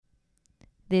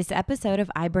This episode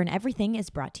of I Burn Everything is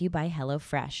brought to you by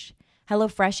HelloFresh.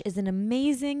 HelloFresh is an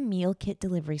amazing meal kit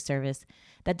delivery service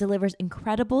that delivers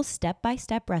incredible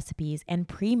step-by-step recipes and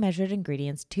pre-measured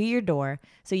ingredients to your door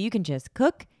so you can just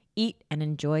cook, eat, and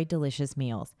enjoy delicious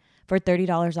meals. For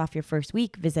 $30 off your first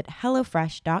week, visit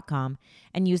HelloFresh.com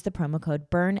and use the promo code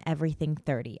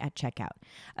BURNEVERYTHING30 at checkout.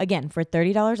 Again, for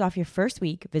 $30 off your first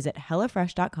week, visit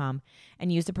HelloFresh.com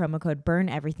and use the promo code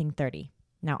BURNEVERYTHING30.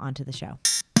 Now on to the show.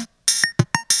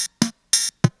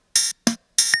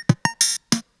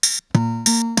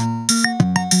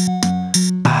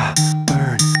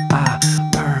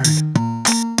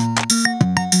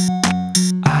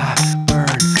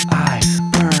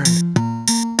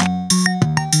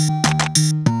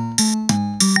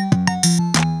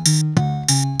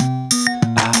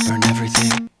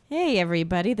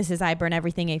 Everybody, this is I Burn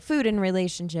Everything, a food and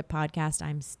relationship podcast.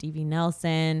 I'm Stevie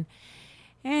Nelson,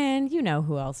 and you know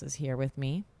who else is here with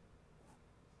me.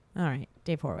 All right,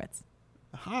 Dave Horowitz.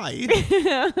 Hi.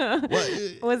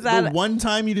 Was that the one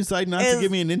time you decide not to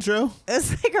give me an intro?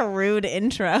 It's like a rude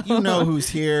intro. You know who's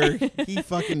here. He's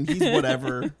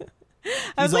whatever.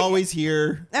 He's always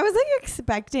here. I was like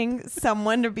expecting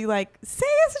someone to be like, say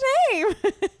his name.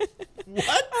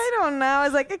 What? I don't know. I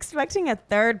was like expecting a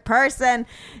third person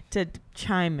to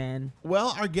chime in.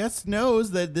 Well, our guest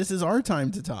knows that this is our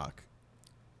time to talk.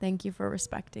 Thank you for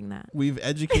respecting that. We've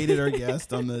educated our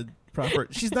guest on the proper.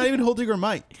 She's not even holding her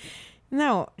mic.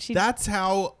 No, That's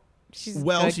how she's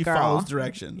well she girl. follows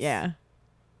directions. Yeah.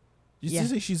 You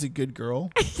say she's a good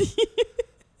girl?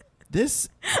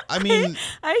 I mean,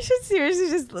 I should seriously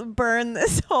just burn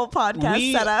this whole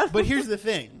podcast setup. But here's the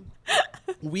thing.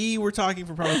 We were talking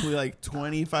for probably like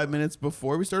 25 minutes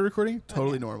before we started recording.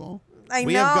 Totally normal. I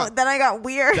know. Then I got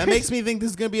weird. That makes me think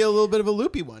this is going to be a little bit of a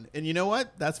loopy one. And you know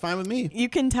what? That's fine with me. You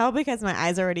can tell because my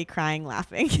eyes are already crying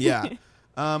laughing. Yeah.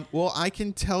 Well, I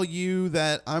can tell you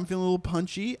that I'm feeling a little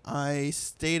punchy. I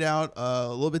stayed out a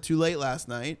little bit too late last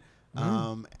night.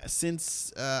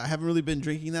 Since I haven't really been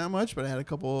drinking that much, but I had a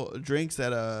couple drinks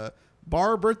at a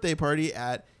bar birthday party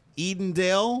at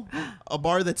Edendale, a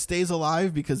bar that stays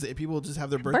alive because people just have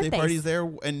their birthday parties there,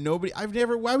 and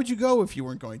why would you go if you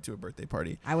weren't going to a birthday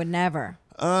party? I would never.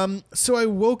 So I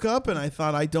woke up and I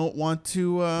thought I don't want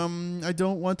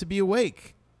to be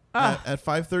awake. At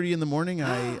 5:30 in the morning,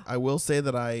 I will say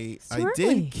that I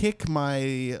did kick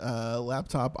my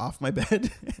laptop off my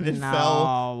bed and it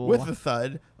fell with a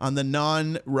thud on the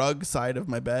non-rug side of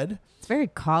my bed. It's very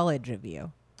college of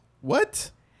you.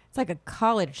 What? It's like a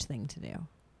college thing to do.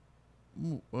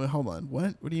 Well, hold on.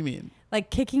 What? What do you mean? Like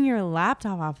kicking your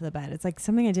laptop off the bed. It's like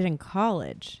something I did in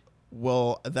college.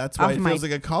 Well, that's why it feels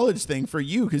like a college thing for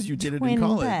you because you did it in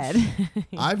college. Bed.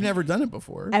 I've never done it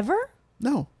before. Ever?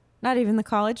 No. Not even the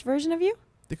college version of you?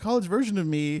 The college version of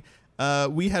me,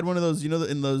 we had one of those,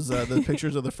 in those the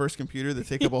pictures of the first computer that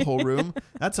take up a whole room.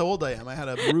 That's how old I am. I had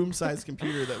a room-sized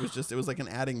computer that was it was like an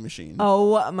adding machine.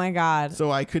 Oh, my God.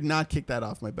 So I could not kick that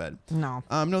off my bed. No.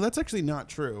 No, that's actually not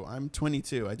true. I'm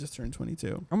 22. I just turned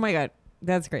 22. Oh, my God.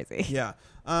 That's crazy. Yeah.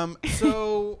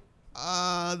 So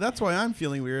that's why I'm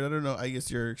feeling weird. I don't know. I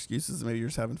guess your excuse is maybe you're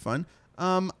just having fun.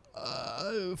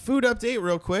 Food update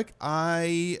real quick.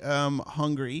 I am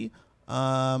hungry.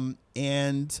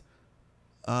 And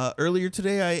earlier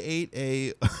today I ate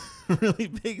a really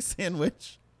big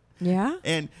sandwich. Yeah?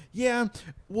 And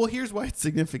well, here's why it's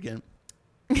significant.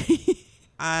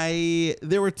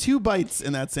 There were 2 bites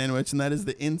in that sandwich, and that is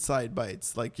the inside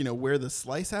bites, like, where the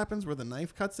slice happens, where the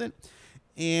knife cuts it.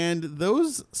 And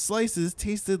those slices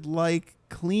tasted like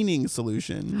cleaning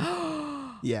solution.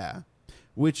 Yeah.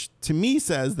 Which to me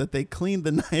says that they cleaned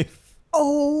the knife.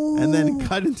 Oh. And then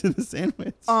cut into the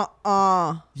sandwich.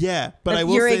 Yeah, but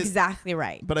you're exactly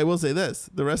right. But I will say this: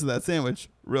 the rest of that sandwich,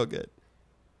 real good.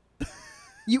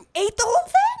 You ate the whole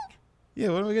thing? Yeah.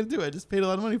 What am I gonna do? I just paid a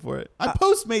lot of money for it. I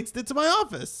Postmates it to my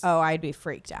office. Oh, I'd be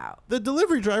freaked out. The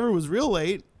delivery driver was real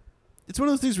late. It's one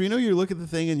of those things where you look at the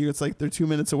thing and it's like they're 2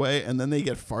 minutes away, and then they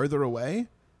get farther away.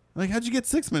 Like, how'd you get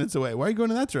 6 minutes away? Why are you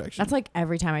going in that direction? That's like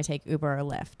every time I take Uber or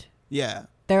Lyft. Yeah.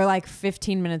 They're like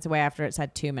 15 minutes away after it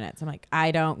said 2 minutes. I'm like,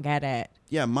 I don't get it.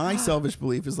 Yeah, my selfish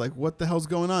belief is like, what the hell's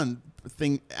going on?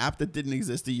 App that didn't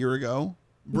exist a year ago.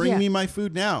 Bring me my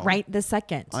food now. Right this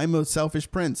second. I'm a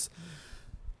selfish prince.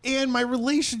 And my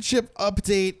relationship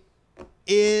update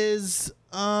is,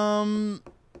 I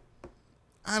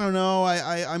don't know.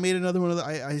 I made another one of the.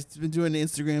 I've been doing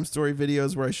Instagram story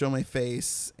videos where I show my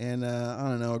face, and I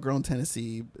don't know. A girl in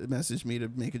Tennessee messaged me to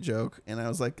make a joke, and I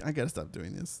was like, I gotta stop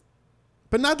doing this.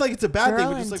 But not like it's a bad thing,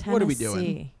 but just like, what are we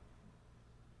doing?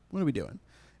 What are we doing?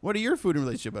 What are your food and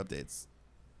relationship updates?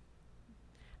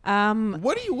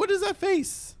 What is that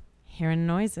face? Hearing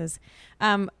noises.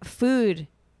 Food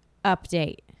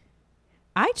update.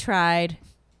 I tried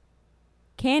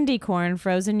candy corn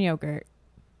frozen yogurt.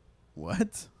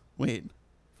 What? Wait.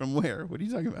 From where? What are you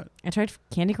talking about? I tried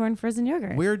candy corn frozen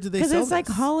yogurt. Where do they sell Because it's like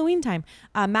this? Halloween time.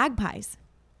 Magpies.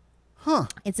 Huh.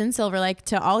 It's in Silver Lake.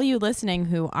 To all you listening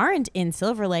who aren't in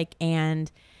Silver Lake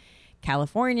and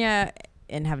California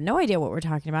and have no idea what we're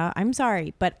talking about, I'm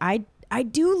sorry. But I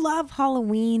do love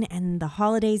Halloween and the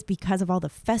holidays because of all the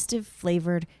festive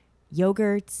flavored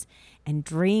yogurts and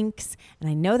drinks. And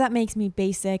I know that makes me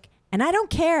basic. And I don't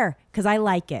care because I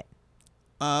like it.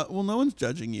 Well, no one's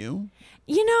judging you.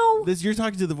 You know, You're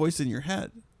talking to the voice in your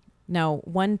head. no.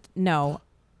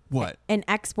 What? An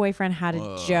ex-boyfriend had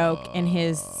a joke in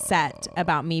his set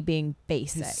about me being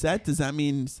basic. His set? Does that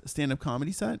mean stand-up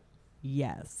comedy set?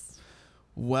 Yes.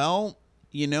 Well,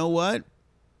 you know what?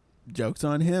 Joke's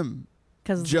on him.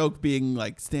 Because Joke being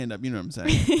like stand-up. You know what I'm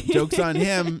saying? Joke's on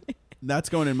him. That's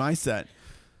going in my set.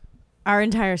 our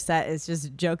entire set is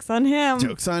just jokes on him.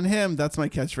 Joke's on him. That's my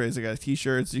catchphrase. I got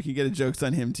t-shirts. You can get a Joke's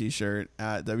on Him t-shirt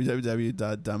at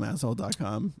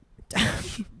www.dumbasshole.com.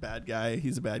 Bad guy.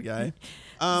 He's a bad guy.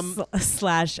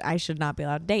 Slash I should not be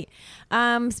allowed to date.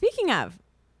 Speaking of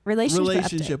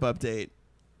relationship update.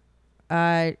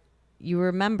 you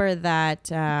remember that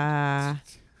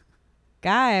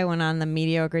guy I went on the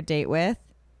mediocre date with?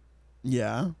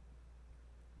 Yeah.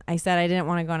 I said I didn't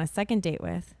want to go on a second date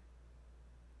with.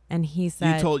 And he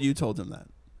said You told him that.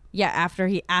 yeah, after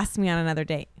he asked me on another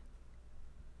date.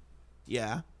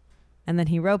 Yeah. And then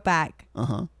he wrote back,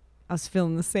 Uh-huh. I was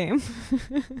feeling the same.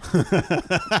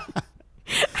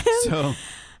 So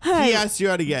he asked you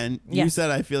out again. You Yes. said,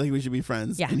 I feel like we should be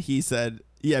friends. Yeah. And he said,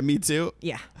 yeah, me too.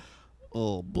 Yeah.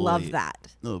 Oh, boy. Love that.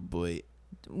 Oh, boy.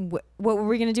 What were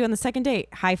we going to do on the second date?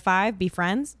 High five? Be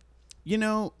friends? You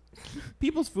know,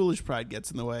 people's foolish pride gets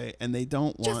in the way, and they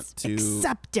don't want Just to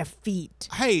accept defeat.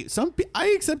 Hey, I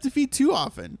accept defeat too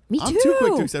often. Me I'm too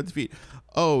quick too. to accept defeat.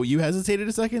 Oh, you hesitated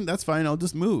a second? That's fine. I'll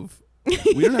just move.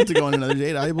 We don't have to go on another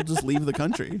date. I will just leave the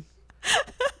country.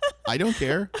 I don't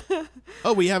care.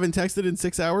 Oh, we haven't texted in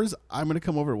 6 hours? I'm going to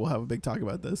come over. We'll have a big talk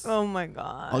about this. Oh my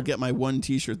God. I'll get my one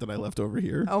t-shirt that I left over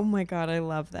here. Oh my God, I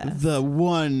love this. The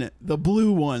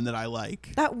blue one that I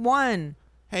like. That one.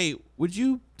 Hey, would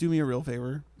you do me a real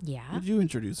favor? Yeah. Would you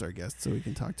introduce our guest so we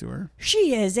can talk to her?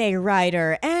 She is a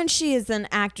writer and she is an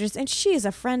actress and she is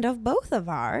a friend of both of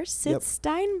ours, Sid Yep.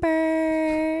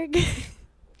 Steinberg.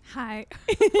 Hi.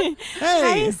 Hey,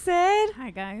 Hi, Sid. Hi,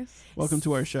 guys. welcome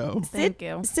to our show. Thank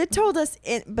you. Sid told us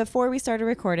before we started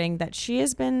recording that she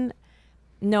has been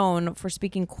known for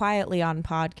speaking quietly on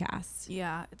podcasts.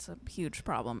 Yeah, it's a huge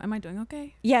problem. Am I doing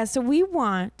okay? Yeah, so we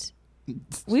want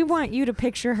you to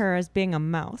picture her as being a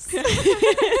mouse.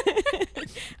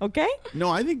 Okay? No,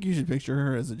 I think you should picture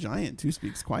her as a giant who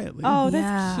speaks quietly. Oh,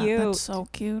 that's cute. That's so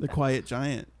cute. The quiet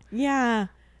giant. Yeah.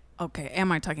 Okay,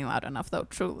 am I talking loud enough though?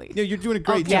 Truly. Yeah, you're doing a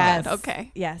great Okay. job. Yes.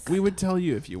 Okay. Yes. We would tell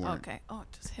you if you weren't. Okay. Oh,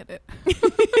 just hit it.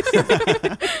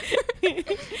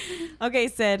 Okay,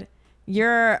 Sid.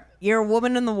 You're a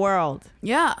woman in the world.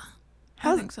 Yeah. I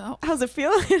How's- think so. How's it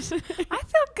feel? I feel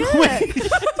good. Wait.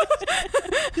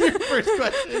 Your first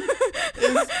question is,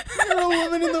 you're a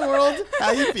woman in the world.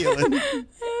 How you feeling?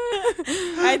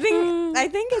 I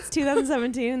think it's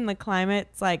 2017 and the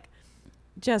climate's like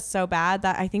just so bad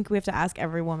that I think we have to ask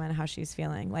every woman how she's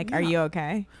feeling. Like, are Yeah. you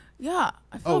okay? Yeah,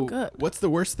 I feel Oh, good. what's the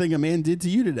worst thing a man did to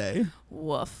you today?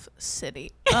 Woof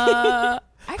city.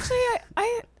 Actually,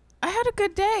 I had a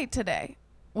good day today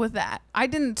with that. I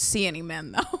didn't see any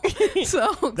men though.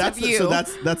 So That's except you.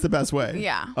 that's the best way.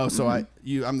 Yeah. Oh, so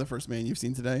I'm the first man you've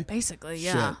seen today. Basically,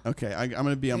 yeah. Shit. Okay, I'm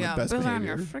gonna be on my best Bill, on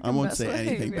your behavior. frickin' I won't best say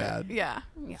anything behavior. bad. Yeah.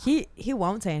 Yeah. He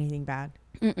won't say anything bad.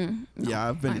 Mm-mm. No, Yeah,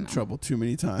 I've been I in know. trouble too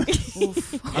many times.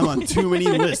 Oof. I'm on too many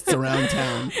lists around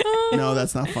town. No,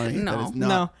 that's not funny. No. That is not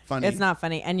No, funny. it's not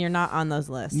funny, and you're not on those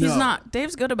lists. No. He's not.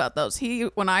 Dave's good about those.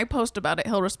 When I post about it,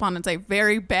 he'll respond and say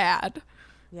very bad.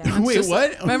 Yeah. Wait, Just-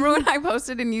 what? Remember when I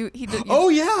posted and he did? Oh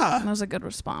That yeah. was a good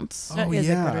response. That Oh is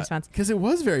a good yeah. response. Because it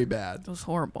was very bad. It was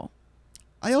horrible.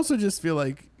 I also just feel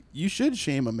like you should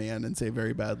shame a man and say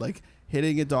very bad, like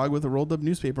hitting a dog with a rolled up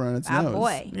newspaper on its Ah, nose.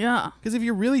 boy. Yeah. Because if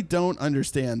you really don't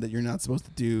understand that you're not supposed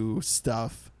to do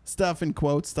stuff in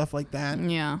quotes, stuff like that,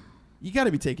 Yeah. you got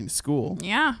to be taken to school.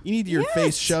 Yeah. You need your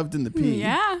face shoved in the pee.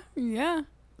 Yeah. Yeah.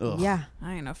 Ugh. Yeah.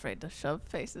 I ain't afraid to shove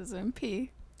faces in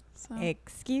pee. So.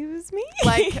 Excuse me.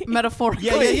 Like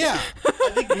metaphorically. Yeah. I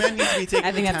think men need to be taken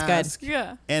I think to that's good. task.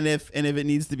 Yeah. And if it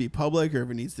needs to be public or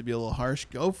if it needs to be a little harsh,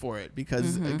 go for it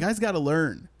because Mm-hmm. a guy's got to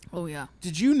learn. Oh yeah.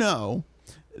 Did you know?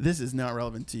 This is not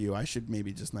relevant to you. I should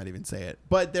maybe just not even say it.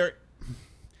 But there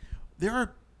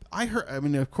are I heard. I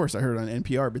mean, of course, I heard it on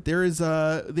NPR. But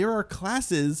there are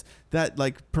classes that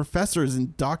like professors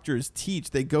and doctors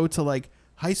teach. They go to like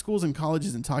high schools and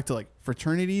colleges and talk to like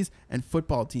fraternities and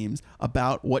football teams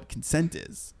about what consent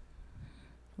is.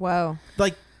 Whoa.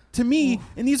 Like to me,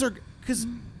 and these are because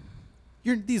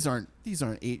these aren't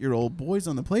 8-year-old boys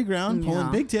on the playground pulling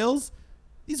Yeah. pigtails.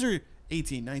 These are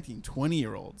 18, 19,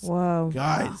 20-year-olds. Whoa.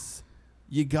 Guys,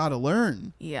 you gotta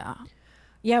learn. Yeah.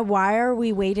 Yeah, why are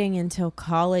we waiting until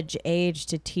college age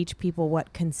to teach people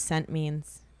what consent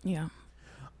means? Yeah.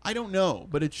 I don't know,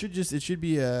 but it should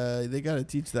be they got to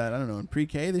teach that. I don't know, in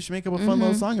pre-K. They should make up a fun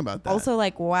little song about that. Also,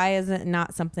 like, why is it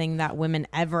not something that women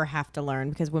ever have to learn?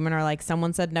 Because women are like,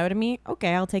 someone said no to me.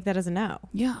 Okay, I'll take that as a no.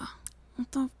 Yeah.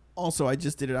 What the? Also, I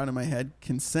just did it out in my head.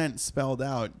 Consent spelled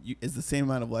out is the same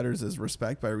amount of letters as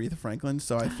respect by Aretha Franklin.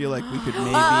 So I feel like we could maybe,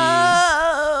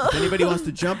 if anybody wants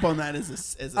to jump on that as a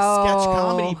sketch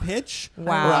comedy pitch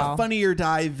Wow. or a Funny or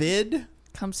Die vid,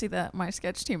 Come see my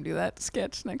sketch team do that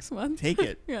sketch next month. take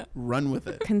it. Yeah. Run with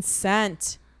it.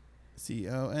 Consent.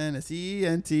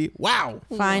 CONSENT. Wow.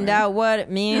 Find out what it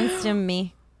means to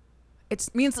me. It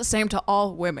means the same to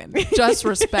all women. Just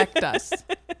respect us.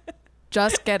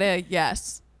 Just get a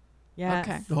yes. Yeah.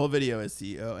 Okay. The whole video is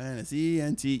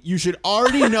CONSENT. You should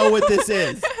already know what this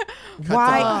is. Cut to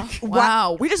Why? black.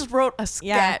 Wow. We just wrote a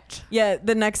Yeah. sketch. Yeah.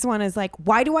 The next one is like,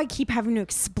 why do I keep having to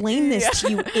explain this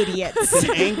to you idiots? It's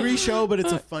an angry show, but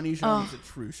it's a funny show. And it's a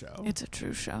true show. It's a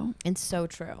true show. It's so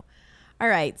true. All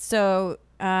right. So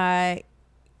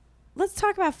let's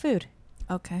talk about food.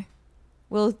 Okay.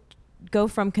 We'll go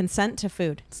from consent to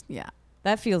food. Yeah.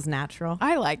 That feels natural.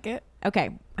 I like it.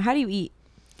 Okay. How do you eat?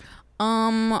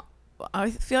 I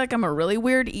feel like I'm a really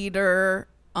weird eater.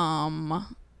 I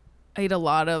eat a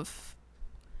lot of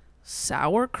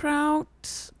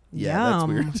sauerkraut. Yeah, that's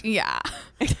Yum. weird. Yeah.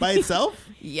 By itself?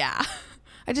 Yeah.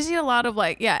 I just eat a lot of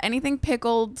anything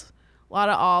pickled, a lot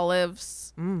of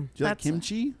olives. Do you like That's-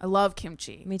 kimchi? I love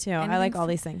kimchi. Me too. I Anything like all f-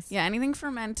 these things. Yeah, anything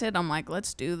fermented, I'm like,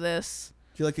 let's do this.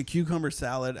 Do you like a cucumber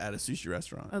salad at a sushi I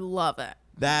restaurant? love it.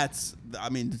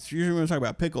 Usually when we talk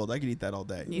about pickled, I could eat that all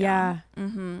day. Yeah.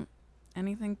 Mm-hmm.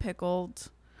 Anything pickled.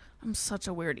 I'm such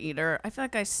a weird eater. I feel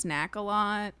like I snack a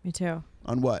lot. Me too.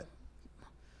 On what?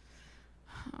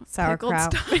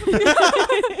 Sauerkraut. Pickled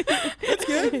stuff. That's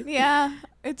good. Yeah,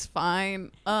 it's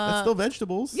fine. That's still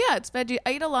vegetables. Yeah, it's veggie.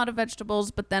 I eat a lot of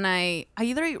vegetables, but then I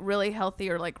either eat really healthy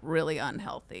or like really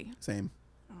unhealthy. Same.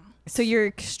 So you're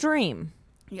extreme.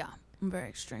 Yeah, I'm very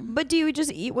extreme. But do you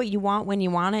just eat what you want when you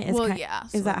want it? Yeah.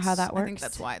 Is that how that works? I think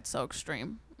that's why it's so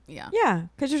extreme. Yeah. Yeah,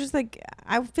 because you're just like,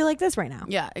 I feel like this right now.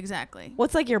 Yeah, exactly.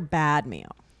 What's like your bad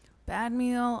meal? Bad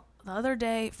meal. The other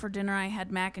day for dinner, I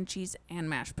had mac and cheese and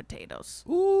mashed potatoes.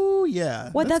 Ooh, yeah.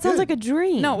 What? That's That sounds good. like a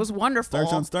dream. No, it was wonderful.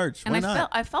 Starch on starch. And Why not?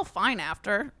 I felt fine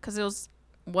after because it was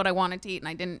what I wanted to eat, and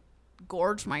I didn't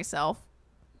gorge myself.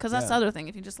 Because that's the Yeah. other thing.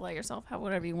 If you just let yourself have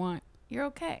whatever you want, you're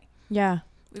okay. Yeah.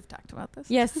 We've talked about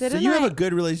this. Yes. So you have a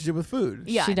good relationship with food.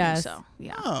 Yeah, She I think does. so.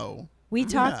 Yeah. Oh. We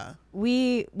talk. Yeah.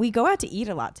 We go out to eat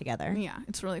a lot together Yeah,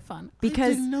 it's really fun. I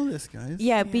because didn't know this, guys.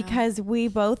 yeah, because we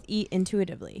both eat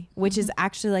intuitively, which is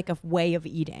actually like a way of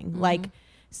eating. Like,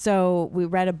 so we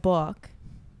read a book,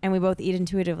 and we both eat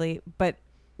intuitively, but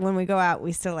when we go out,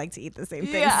 we still like to eat the same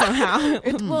thing Yeah. somehow.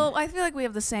 Well, I feel like we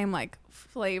have the same like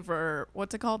flavor.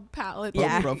 What's it called? Palate.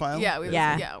 Yeah. Profile? Yeah.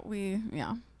 Yeah.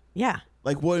 Yeah. Yeah.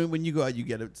 Like when you go out, you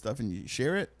get it stuff and you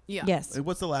share it. Yeah. Yes. Like,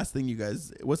 what's the last meal you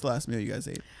guys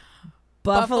ate?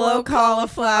 Buffalo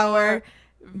cauliflower,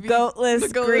 goatless, the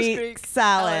goatless Greek, Greek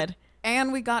salad.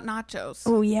 And we got nachos.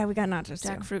 Oh yeah, we got nachos too.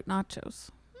 Jackfruit nachos.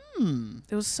 Hmm.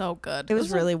 It was so good. It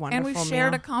was really And wonderful. we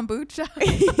shared meal. a kombucha.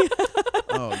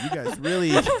 Oh, you guys really.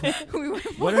 We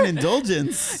went What for an it.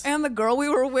 indulgence. And the girl we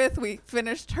were with, we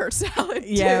finished her salad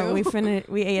Yeah, too.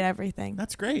 we ate everything.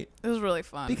 That's great. It was really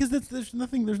fun. Because there's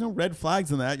no red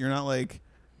flags in that. You're not like,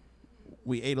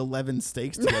 we ate 11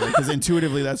 steaks together because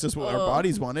intuitively that's just what our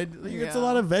bodies wanted. Like, It's a Yeah.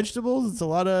 lot of vegetables. It's a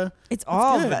lot of. It's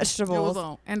all good. it was vegetables,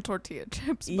 all, and tortilla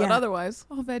chips, but Yeah. otherwise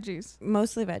all veggies.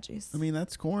 mostly veggies. I mean,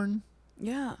 that's corn.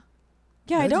 Yeah.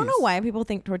 Yeah, I don't know veggies. why people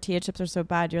think tortilla chips are so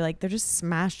bad. You're like, they're just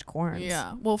smashed corns.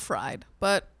 Yeah. Well, fried,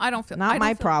 but I don't feel. I Not don't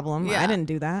my feel- problem. Yeah. I didn't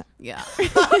do that. Yeah.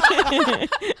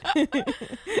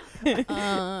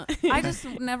 I just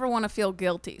never want to feel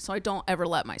guilty, so I don't ever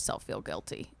let myself feel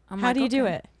guilty. How do you do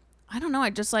it? I don't know. I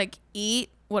just like eat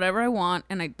whatever I want,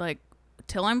 and I like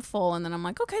till I'm full, and then I'm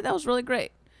like, okay, that was really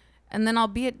great. And then I'll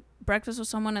be at breakfast with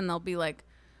someone, and they'll be like,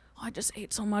 oh, I just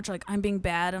ate so much, like I'm being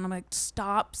bad, and I'm like,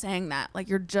 stop saying that. Like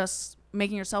you're just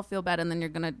making yourself feel bad, and then you're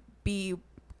gonna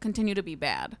continue to be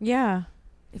bad. Yeah.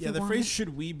 If Yeah, you the want phrase it.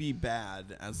 "should we be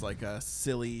bad" as like a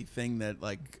silly thing that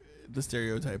like the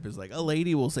stereotype is like a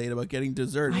lady will say it about getting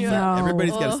dessert. I But know.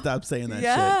 everybody's got to Ugh. stop saying that shit.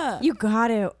 Yeah. You got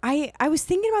to. I was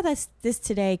thinking about this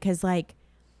today because, like,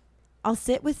 I'll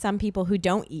sit with some people who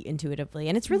don't eat intuitively.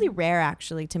 And it's really rare,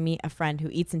 actually, to meet a friend who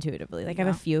eats intuitively. Like, I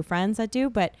have a few friends that do.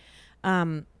 But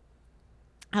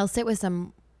I'll sit with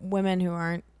some women who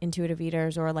aren't intuitive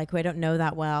eaters or, like, who I don't know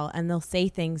that well. And they'll say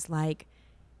things like,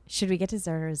 should we get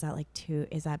dessert or is that, like,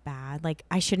 is that bad? Like,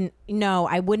 I shouldn't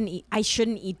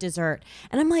eat dessert.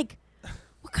 And I'm like,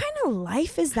 what kind of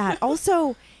life is that?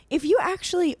 Also, if you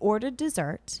actually ordered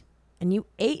dessert and you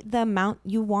ate the amount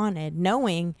you wanted,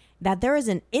 knowing that there is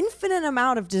an infinite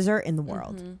amount of dessert in the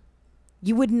world,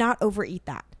 you would not overeat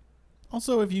that.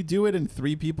 Also, if you do it and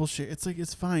 3 people share, it's like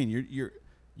it's fine. You're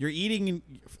eating.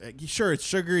 Sure, it's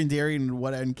sugar and dairy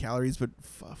and calories, but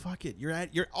fuck it.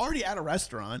 You're already at a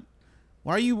restaurant.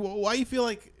 Why you feel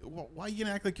like why you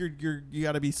gonna act like you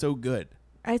got to be so good?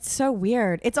 It's so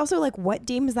weird. It's also like, what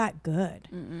deems that good?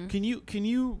 Can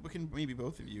maybe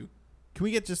both of you, can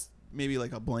we get just maybe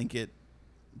like a blanket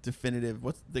definitive,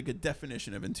 what's the good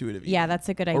definition of intuitive eating? Yeah, that's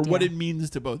a good idea. Or what it means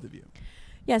to both of you.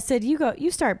 Yeah, Sid,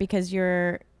 you start because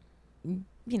you're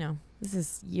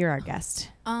our guest.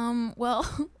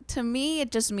 Well, to me,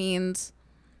 it just means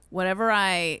whatever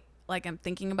I'm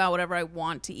thinking about, whatever I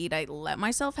want to eat, I let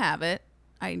myself have it.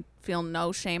 I feel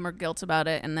no shame or guilt about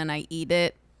it. And then I eat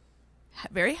it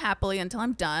very happily until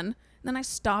I'm done. And then I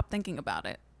stop thinking about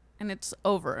it and it's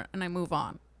over and I move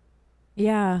on.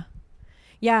 Yeah.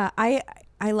 Yeah, I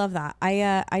love that.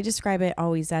 I describe it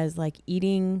always as like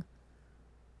eating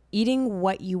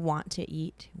what you want to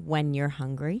eat when you're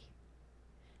hungry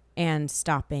and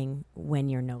stopping when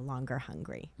you're no longer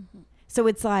hungry. Mm-hmm. So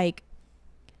it's like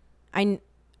I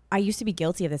used to be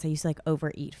guilty of this. I used to like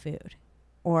overeat food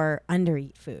or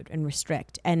undereat food and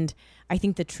restrict. And I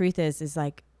think the truth is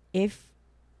like, if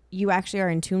you actually are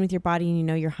in tune with your body and you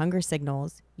know your hunger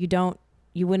signals, you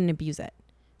wouldn't abuse it.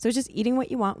 So it's just eating what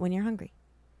you want when you're hungry.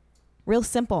 Real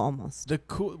simple almost. The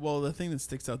thing that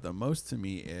sticks out the most to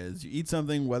me is you eat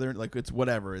something, whether like it's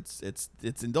whatever, it's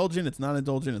indulgent, it's not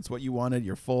indulgent, it's what you wanted,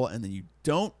 you're full, and then you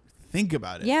don't think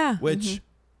about it. Yeah. Which,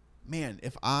 man,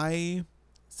 if I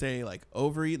say like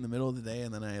overeat in the middle of the day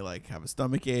and then I like have a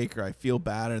stomach ache or I feel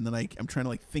bad and then I'm trying to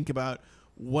like think about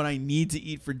what I need to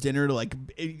eat for dinner to like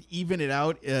even it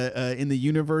out in the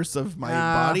universe of my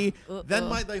body, then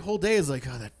my whole day is like,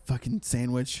 oh, that fucking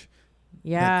sandwich.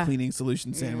 Yeah. That cleaning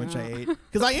solution sandwich I ate.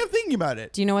 Because I am thinking about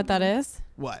it. Do you know what that is?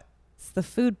 What? It's the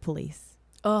food police.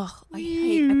 Ugh, I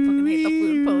fucking hate the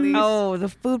food police. Oh, the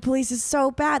food police is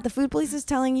so bad. The food police is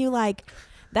telling you like,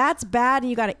 that's bad and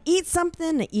you got to eat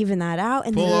something to even that out.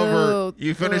 And Pull then, over.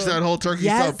 You finished that whole turkey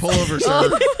Yes. sub. Pull over, sir.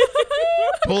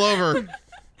 Pull over.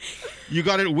 You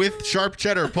got it with sharp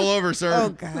cheddar. Pull over, sir. oh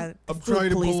God. I'm Food trying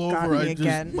to police pull got over. me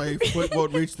again. My foot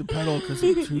won't reach the pedal because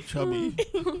I'm too chubby.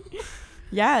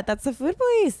 Yeah, that's the food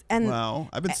police. And Wow.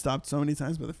 I've been stopped so many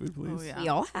times by the food police. Oh, yeah. we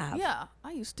all have. Yeah,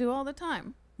 I used to all the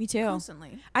time. Me too.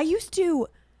 Constantly. I used to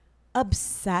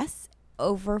obsess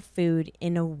over food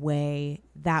in a way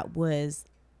that was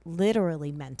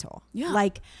literally mental. Yeah.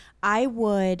 Like I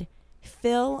would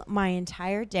fill my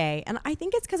entire day, and I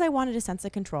think it's because I wanted a sense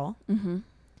of control. Mm-hmm.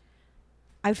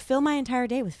 I would fill my entire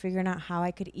day with figuring out how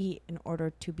I could eat in order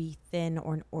to be thin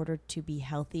or in order to be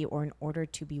healthy or in order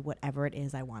to be whatever it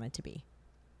is I wanted to be.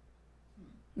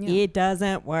 Yeah. It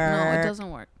doesn't work. No, it doesn't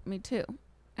work. Me too.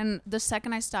 And the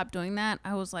second I stopped doing that,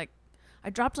 I was like, I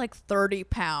dropped like 30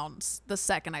 pounds the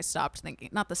second I stopped thinking.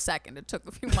 Not the second, it took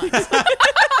a few months.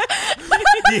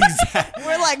 Exactly.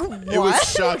 We're like, what? It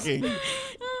was shocking.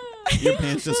 Your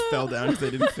pants just fell down because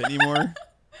they didn't fit anymore.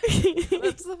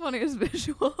 That's the funniest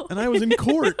visual. And I was in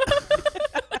court.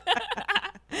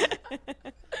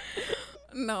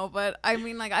 No, but I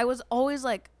mean, like, I was always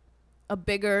like a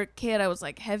bigger kid. I was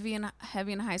like heavy in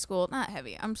high school. Not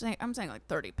heavy. I'm saying like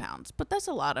 30 pounds, but that's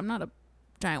a lot. I'm not a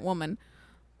giant woman.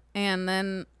 And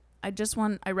then I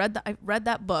read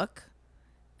that book,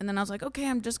 and then I was like, okay,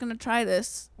 I'm just gonna try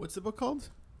this. What's the book called?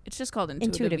 It's just called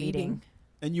Intuitive Eating. Eating.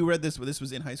 And you read this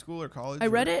was in high school or college? I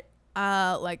read it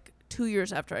like 2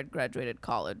 years after I'd graduated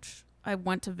college. I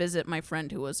went to visit my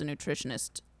friend who was a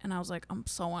nutritionist, and I was like, I'm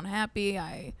so unhappy.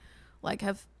 I like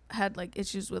have had like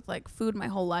issues with like food my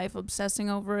whole life, obsessing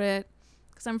over it,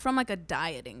 because I'm from like a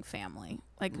dieting family,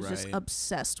 like was just Right.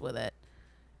 obsessed with it.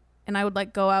 And I would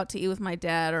like go out to eat with my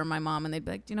dad or my mom, and they'd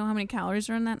be like, do you know how many calories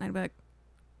are in that? And I'd be like,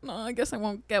 no, I guess I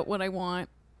won't get what I want.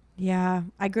 Yeah,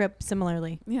 I grew up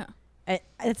similarly. Yeah.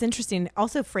 It's interesting.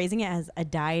 Also, phrasing it as a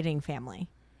dieting family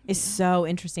is so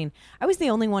interesting. I was the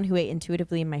only one who ate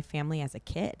intuitively in my family as a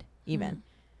kid, even.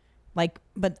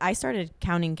 But I started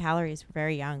counting calories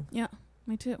very young. Yeah.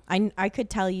 Me too. I could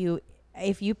tell you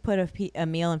if you put a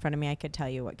meal in front of me, I could tell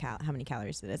you how many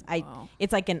calories it is. Wow.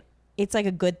 It's like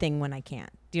a good thing when I can't.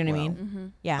 Do you know what I mean? Mm-hmm.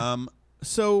 Yeah.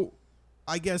 So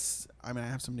I guess, I mean, I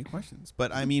have so many questions,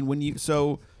 but I mean,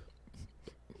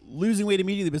 losing weight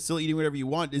immediately, but still eating whatever you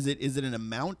want, is it an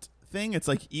amount thing? It's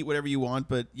like eat whatever you want,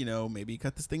 but maybe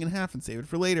cut this thing in half and save it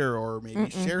for later, or maybe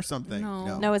share something.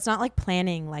 No, it's not like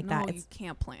planning like that. You It's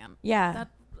can't plan. yeah. That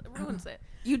ruins it.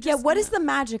 You just, What is the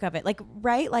magic of it? Like,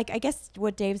 right? Like, I guess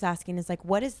what Dave's asking is like,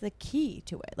 what is the key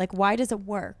to it? Like, why does it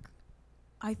work?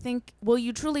 I think,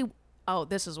 you truly,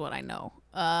 this is what I know.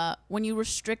 When you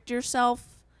restrict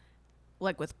yourself,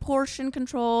 like with portion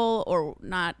control or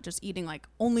not just eating like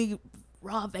only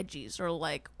raw veggies or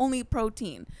like only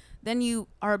protein, then you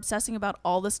are obsessing about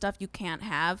all the stuff you can't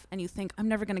have. And you think, I'm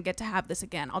never going to get to have this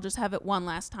again. I'll just have it one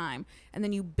last time. And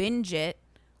then you binge it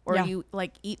or you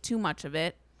like eat too much of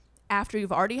it after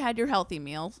you've already had your healthy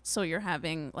meal. So you're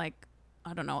having like,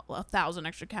 I don't know, 1,000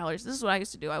 extra calories. This is what I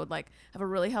used to do. I would like have a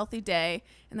really healthy day,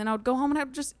 and then I would go home and I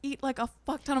would just eat like a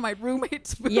fuck ton of my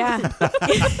roommate's food. Yeah.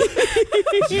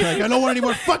 You're like, I don't want any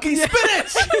more fucking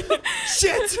spinach.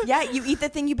 Shit. Yeah, you eat the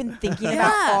thing you've been thinking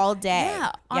about all day.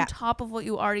 Yeah, on top of what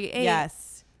you already ate.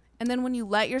 Yes. And then when you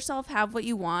let yourself have what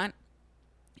you want,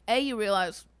 you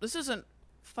realize this isn't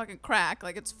fucking crack.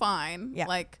 Like, it's fine. Yeah.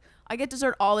 Like, I get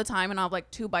dessert all the time, and I'll have like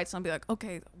 2 bites, and I'll be like,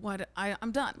 okay,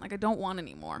 I'm done. Like, I don't want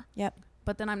any more. Yep.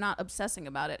 But then I'm not obsessing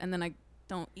about it, and then I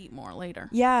don't eat more later.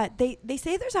 Yeah, they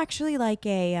say there's actually like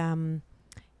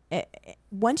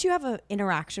once you have an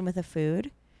interaction with a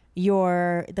food,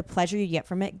 the pleasure you get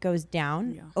from it goes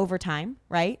down over time,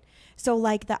 right? So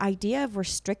like the idea of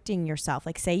restricting yourself,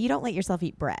 like say you don't let yourself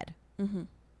eat bread,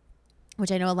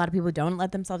 which I know a lot of people don't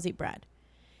let themselves eat bread.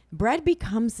 Bread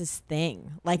becomes this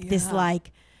thing, like this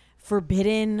like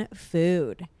forbidden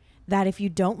food that if you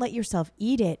don't let yourself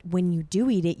eat it, when you do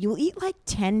eat it, you'll eat like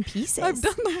 10 pieces. I've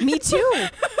done that. Me too.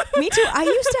 Me too. I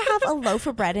used to have a loaf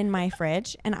of bread in my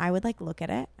fridge, and I would like look at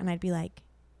it and I'd be like,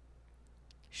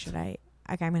 should I?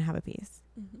 Okay, I'm going to have a piece.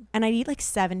 And I'd eat like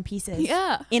 7 pieces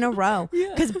in a row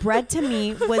because bread to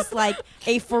me was like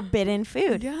a forbidden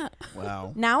food. Yeah.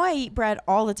 Wow. Now I eat bread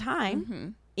all the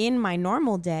time in my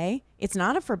normal day. It's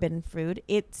not a forbidden food.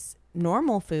 It's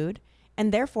normal food.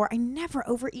 And therefore, I never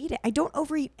overeat it. I don't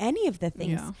overeat any of the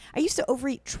things. Yeah. I used to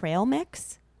overeat trail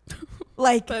mix.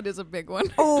 Like that is a big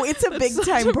one. Oh, it's a big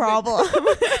time problem.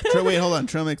 Wait, hold on.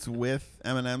 Trail mix with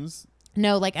M&Ms?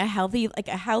 No, like a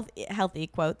healthy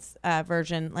quotes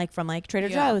version, like from like Trader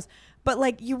Joe's. But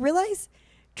like you realize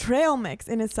trail mix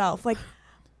in itself, like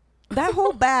that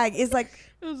whole bag is like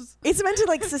it's meant to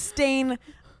like sustain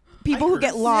people who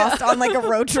get lost on like a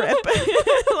road trip.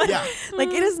 Like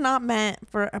it is not meant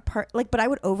for a part. Like, but I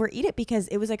would overeat it because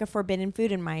it was like a forbidden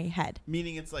food in my head.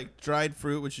 Meaning it's like dried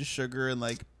fruit, which is sugar, and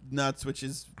like nuts, which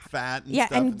is fat. And yeah,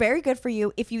 stuff. and very good for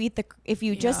you if you eat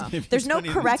there's no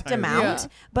correct amount.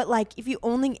 But like if you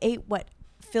only ate what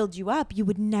filled you up, you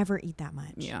would never eat that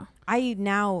much. Yeah, I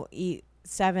now eat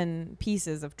 7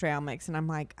 pieces of trail mix, and I'm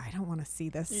like, I don't want to see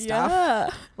this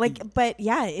stuff. Like, but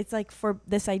yeah, it's like for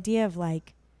this idea of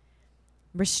like.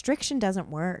 Restriction doesn't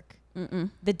work.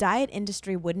 The diet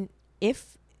industry wouldn't,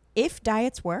 if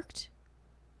diets worked,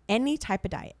 any type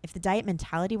of diet, if the diet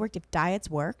mentality worked, if diets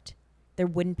worked, there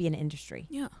wouldn't be an industry.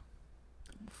 Yeah.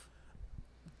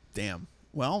 Damn.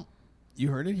 Well, you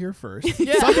heard it here first.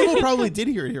 Some people probably did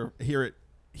hear it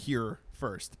here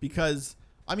first because,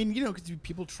 I mean, because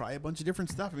people try a bunch of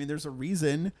different stuff. I mean, there's a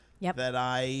reason that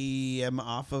I am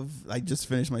I just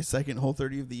finished my second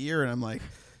Whole30 of the year, and I'm like,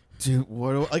 dude,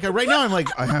 right now I'm like,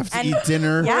 I have to eat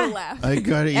dinner. Yeah. I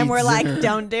gotta eat dinner. And we're like,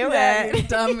 don't do it. You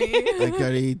dummy. I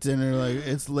gotta eat dinner. Like,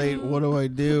 it's late. What do I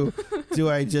do?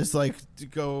 Do I just like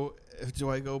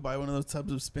do I go buy one of those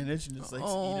tubs of spinach and just like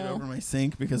eat it over my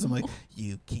sink? Because I'm like,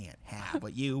 you can't have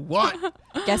what you want.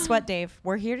 Guess what, Dave?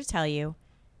 We're here to tell you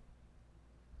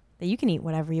that you can eat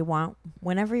whatever you want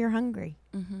whenever you're hungry.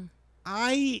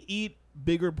 I eat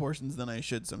bigger portions than I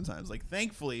should sometimes. Like,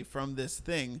 thankfully, from this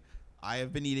thing, I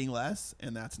have been eating less,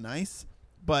 and that's nice.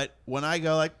 But when I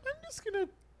go, like, I'm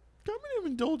gonna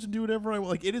indulge and do whatever I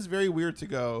want. Like, it is very weird to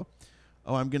go,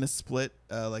 I'm gonna split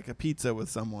like a pizza with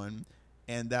someone,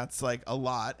 and that's like a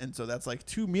lot, and so that's like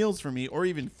 2 meals for me, or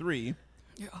even 3.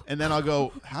 Yeah. And then I'll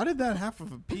go, how did that half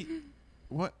of a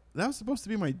what? That was supposed to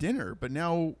be my dinner, but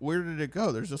now where did it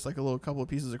go? There's just like a couple of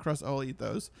pieces of crust. I'll eat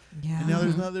those. Yeah. And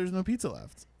now there's no pizza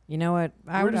left. You know what?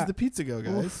 Where does the pizza go,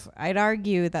 guys? Oof, I'd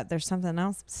argue that there's something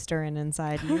else stirring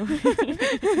inside you.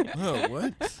 Oh,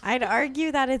 what? I'd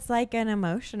argue that it's like an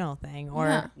emotional thing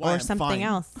or something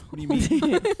else. What do you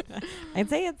mean? I'd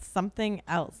say it's something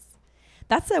else.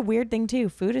 That's a weird thing too.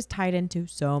 Food is tied into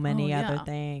so many Oh, other yeah.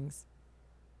 things,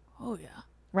 Oh yeah.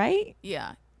 right?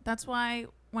 Yeah. That's why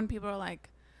when people are like,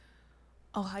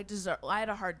 "Oh, I had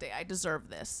a hard day. I deserve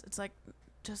this." It's like,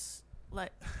 just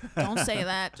don't say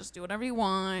that. Just do whatever you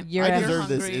want. You're I If deserve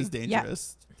this hungry. is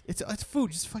dangerous. It's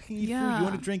food. Just fucking eat food. Yeah. You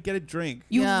want to drink, get a drink.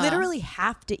 You Yeah. literally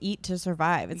have to eat to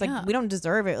survive. It's Yeah. like we don't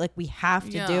deserve it. Like we have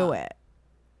to do Yeah. it.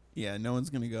 Yeah, no one's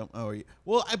gonna go. Oh,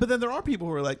 well, but then there are people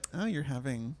who are like, oh, you're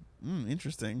having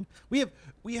interesting. We have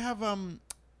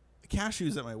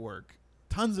cashews at my work.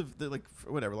 Tons of like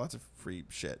whatever, lots of free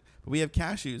shit. But we have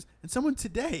cashews, and someone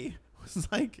today was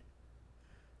like,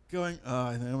 going, oh,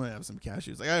 I think I'm gonna have some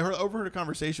cashews. Like I overheard a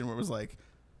conversation where it was like,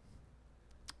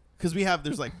 because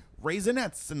there's like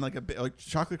raisinets and like like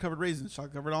chocolate covered raisins,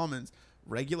 chocolate covered almonds,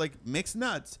 regular like mixed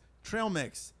nuts, trail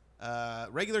mix,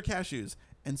 regular cashews,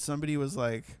 and somebody was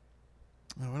like,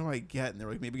 oh, what do I get? And they're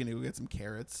like, maybe gonna go get some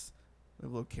carrots. We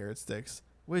have little carrot sticks,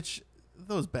 which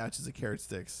those batches of carrot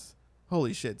sticks,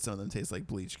 holy shit, some of them taste like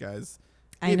bleach, guys.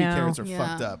 I Baby know. carrots are Yeah.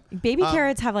 fucked up. Baby Um,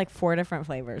 carrots have like 4 different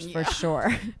flavors for Yeah.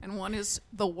 sure. And one is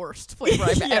the worst flavor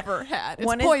I've Yeah. ever had. It's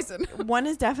One is- poison. One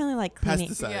is definitely like cleaning,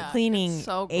 Pesticides. Yeah, cleaning it's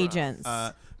so gross. agents.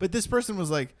 But this person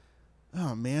was like,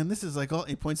 oh man, this is like all.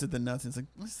 He points at the nuts and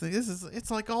it's like,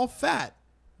 it's like all fat.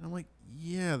 And I'm like,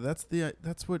 yeah, that's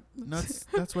what nuts.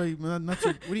 That's why nuts.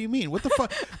 What do you mean? What the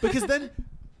fuck? Because then,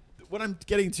 what I'm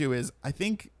getting to is, I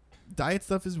think diet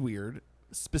stuff is weird,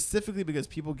 specifically because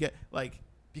people get like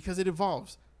because it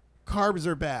evolves. Carbs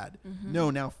are bad. Mm-hmm. No,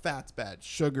 now fat's bad.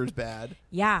 Sugar's bad.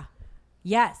 yeah.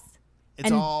 Yes. It's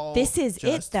And all. this is it,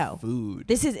 just though. Food.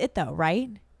 This is it though, right?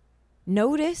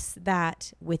 Notice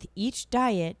that with each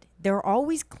diet, they're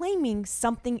always claiming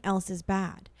something else is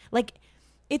bad. Like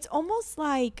it's almost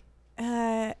like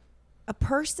a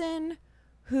person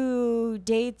who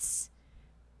dates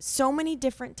so many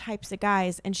different types of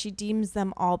guys and she deems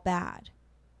them all bad.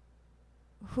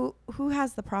 Who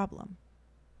has the problem?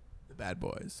 The bad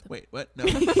boys. Wait, what? No.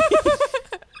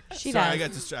 She Sorry, does. I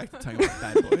got distracted talking about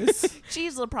bad boys.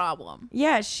 She's the problem.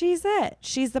 Yeah, she's it.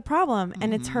 She's the problem,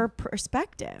 and it's Mhm. her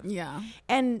perspective. Yeah.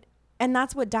 And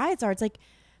that's what diets are. It's like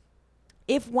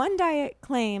if one diet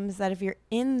claims that if you're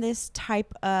in this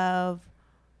type of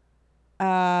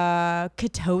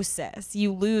ketosis,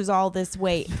 you lose all this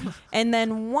weight, and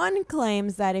then one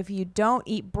claims that if you don't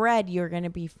eat bread, you're going to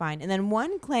be fine, and then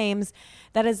one claims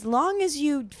that as long as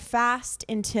you fast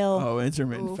until Oh,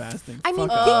 intermittent Oof. fasting. I mean,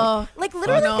 Fuck think, off. like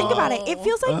literally think about it. It no.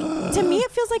 feels like to me, it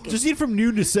feels like Just eat from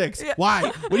noon to 6. Why?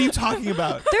 What are you talking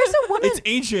about? there's a woman. It's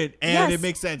ancient and Yes. it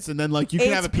makes sense. And then like you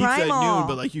can have a It's pizza at primal. noon,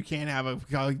 but like you can't have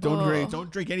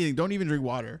don't drink anything. Don't even drink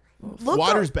water. Look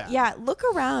Water's bad. Yeah, look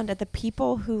around at the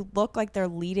people who look like they're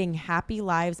leading happy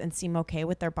lives and seem okay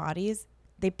with their bodies.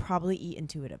 They probably eat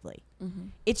intuitively. Mm-hmm.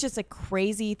 It's just a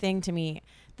crazy thing to me.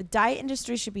 The diet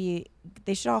industry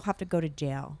they should all have to go to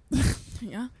jail.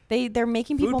 Yeah. They're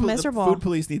making people The miserable. food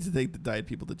police need to take the diet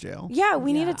people to jail. Yeah,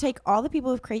 we need Yeah. to take all the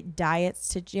people who create diets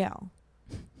to jail.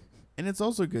 And it's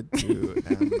also good to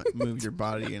move your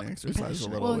body and exercise a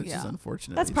little, Well, which is yeah.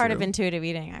 unfortunate. That's part of intuitive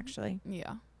eating, actually.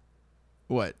 Yeah.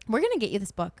 What? We're going to get you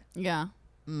this book. Yeah.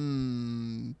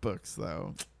 Books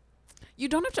though. You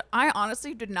don't have to. I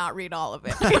honestly did not read all of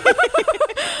it.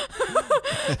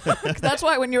 That's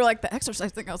why when you were like the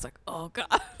exercise thing, I was like, oh God.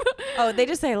 Oh, they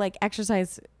just say like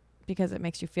exercise because it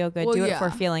makes you feel good. Well, Do it for a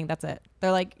yeah. feeling. That's it.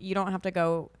 They're like, you don't have to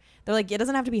go. They're like, it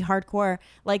doesn't have to be hardcore.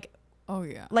 Oh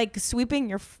yeah. Like sweeping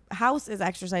your house is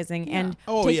exercising Yeah. and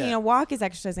Oh, taking yeah. a walk is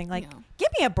exercising. Like, Yeah. give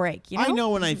me a break. You know? I know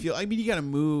when I feel. I mean, you gotta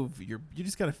move. You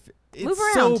just gotta. It's Move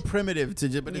so around. primitive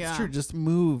to, but it's Yeah. true. Just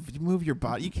move your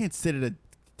body. You can't sit at a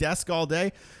desk all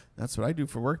day. That's what I do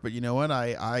for work. But you know what?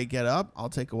 I get up. I'll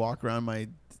take a walk around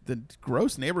the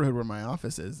gross neighborhood where my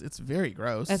office is. It's very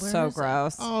gross. It's Where so is it?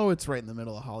 gross. Oh, it's right in the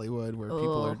middle of Hollywood where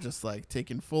people are Ugh. just like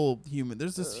taking full human.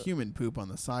 There's this human poop on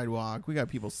the sidewalk. We got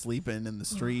people sleeping in the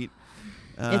street.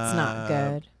 It's not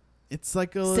good. It's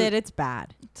like a Sid, it's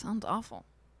bad. It sounds awful.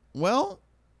 well,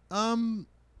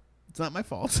 it's not my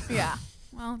fault. Yeah.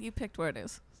 Well, you picked where it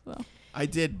is. So. I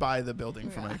did buy the building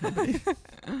for my company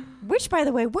Which, by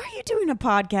the way, why are you doing a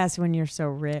podcast when you're so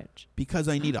rich? because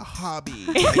I need a hobby.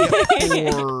 I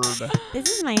get bored. This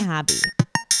is my hobby.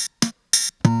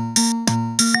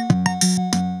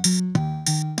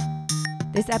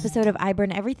 This episode of I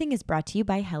Burn Everything is brought to you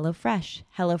by HelloFresh.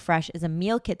 HelloFresh is a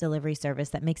meal kit delivery service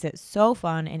that makes it so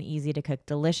fun and easy to cook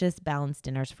delicious, balanced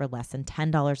dinners for less than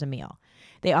 $10 a meal.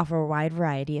 They offer a wide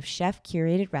variety of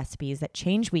chef-curated recipes that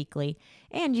change weekly,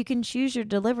 and you can choose your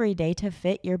delivery day to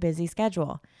fit your busy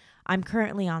schedule. I'm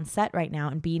currently on set right now,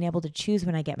 and being able to choose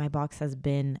when I get my box has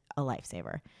been a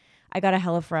lifesaver. I got a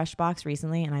HelloFresh box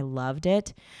recently and I loved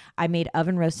it. I made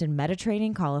oven roasted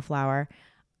Mediterranean cauliflower.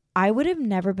 I would have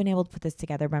never been able to put this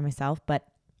together by myself, but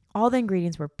all the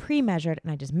ingredients were pre-measured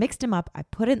and I just mixed them up. I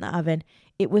put it in the oven.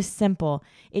 It was simple.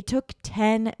 It took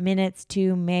 10 minutes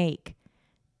to make.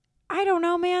 I don't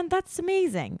know, man. That's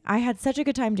amazing. I had such a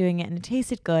good time doing it and it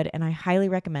tasted good and I highly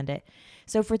recommend it.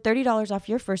 So for $30 off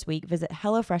your first week, visit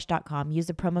HelloFresh.com. Use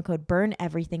the promo code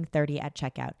BURNEVERYTHING30 at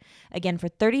checkout. Again, for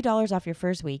 $30 off your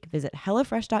first week, visit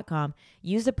HelloFresh.com.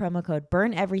 Use the promo code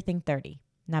BURNEVERYTHING30.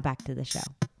 Now back to the show.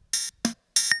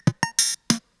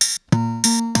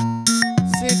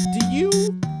 Sid,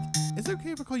 is it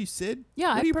okay if I call you Sid? Yeah,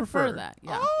 What I do you prefer that.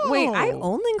 Yeah. Oh. Wait, I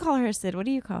only call her Sid. What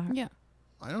do you call her? Yeah.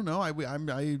 I don't know. I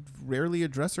rarely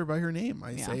address her by her name.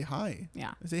 I Yeah. say hi.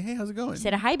 Yeah. I say, hey, how's it going?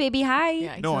 Said, hi, baby, hi.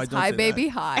 Yeah. He No, says, I don't hi, say baby.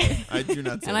 that. Hi. I do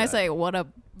not say And that. I say, what up,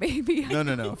 baby?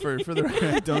 No. For the record,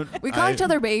 I don't. We call each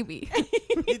other baby.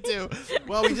 Me too.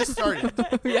 Well, we just started.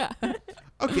 Yeah.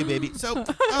 Okay, baby. So,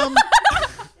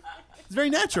 it's very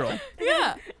natural.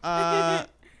 Yeah.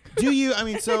 Do you? I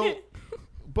mean, so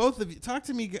both of you talk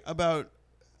to me about.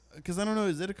 Because I don't know,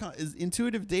 is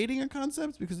intuitive dating a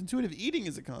concept? Because intuitive eating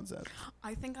is a concept.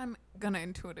 I think I'm gonna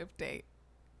intuitive date.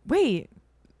 Wait,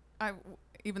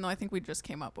 Even though I think we just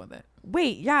came up with it.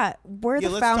 yeah. We're Yeah, the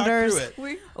let's talk founders. through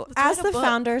it. As the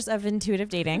founders of intuitive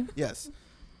dating. Yes.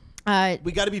 Uh,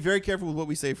 We got to be very careful with what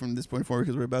we say from this point forward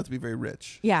because we're about to be very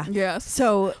rich. yeah. Yes.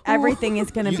 So everything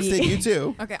is going to You be. Sid, you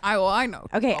too. Okay. I know.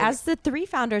 Okay, as the three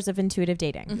founders of intuitive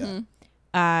dating,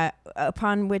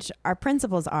 upon which our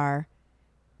principles are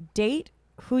date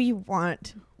who you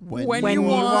want When you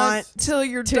want till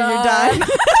you're till you're done.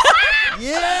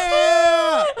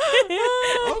 Yeah.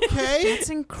 Okay.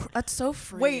 That's so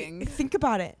freeing. Wait, think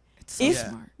about it. It's so If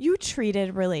smart. you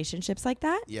treated relationships like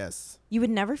that, Yes. you would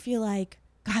never feel like,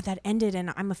 God, that ended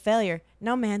and I'm a failure.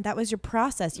 No, man, that was your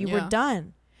process. You were Yeah.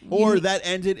 done. Or that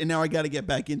ended and now I got to get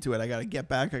back into it. I got to get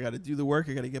back. I got to do the work.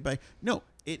 I got to get back. No,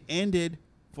 it ended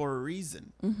for a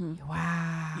reason.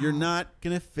 Wow. You're not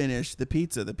going to finish the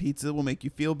pizza. The pizza will make you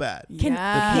feel bad. Can-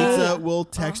 Yeah. The Hey. pizza will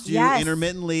text you Yes.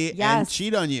 intermittently and Yes.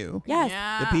 cheat on you. Yes.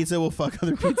 Yeah. The pizza will fuck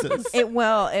other pizzas, It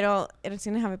will. It's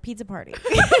going to have a pizza party.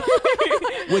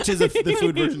 which is the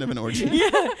food version of an orgy.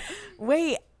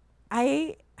 Wait,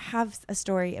 I have a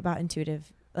story about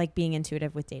being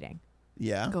intuitive with dating.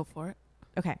 Yeah. Go for it.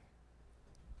 Okay.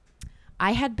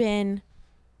 I had been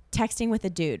texting with a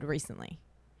dude recently,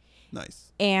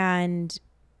 Nice. and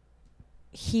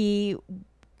he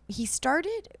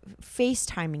started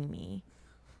FaceTiming me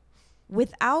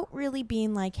without really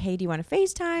being like, hey, do you want to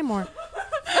FaceTime? Or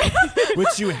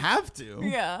Which you have to.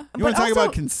 Yeah. You want to talk also-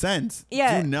 about consent?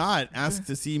 Yeah. Do not ask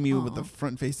to see me with the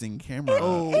front-facing camera.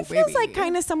 it feels baby. like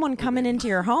kind of someone coming into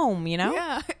your home, you know?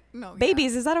 Yeah. No.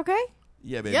 Babies, is that okay?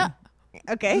 Yeah, baby. Yeah.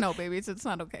 Okay. No, babies, it's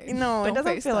not okay. No, it Don't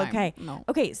doesn't feel FaceTime. okay. No.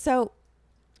 Okay, so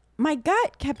my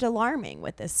gut kept alarming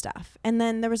with this stuff. And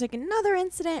then there was like another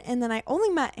incident, and then I only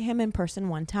met him in person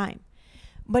one time.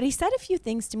 But he said a few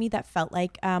things to me that felt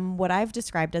like what I've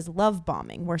described as love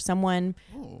bombing, where someone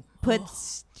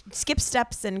skips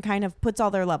steps and kind of puts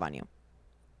all their love on you.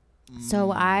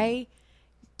 So I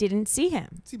didn't see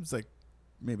him. Seems like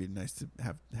maybe nice to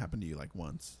have happen to you like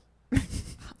once.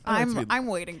 I'm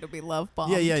waiting to be love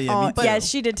bombed. Yeah. Oh, Me too. yeah,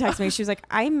 she did text me. She was like,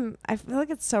 I feel like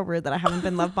it's so rude that I haven't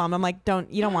been love bombed. I'm like,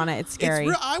 you don't want it. It's scary. It's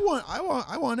real.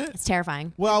 I want it. It's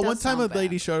terrifying. Well, does one time a sound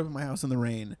lady bad. showed up at my house in the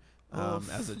rain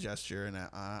as a gesture, and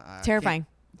I Terrifying.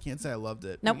 Can't say I loved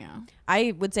it. Nope. Yeah.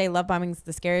 I would say love bombing is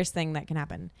the scariest thing that can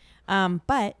happen.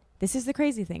 But this is the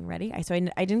crazy thing. Ready? I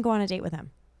didn't go on a date with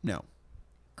him. No.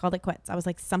 Called it quits. I was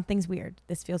like, something's weird.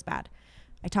 This feels bad.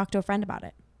 I talked to a friend about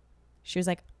it. She was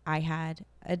like, I had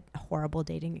a horrible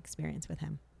dating experience with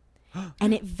him.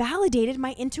 And it validated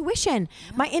my intuition.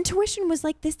 Yeah. My intuition was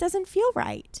like, this doesn't feel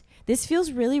right. This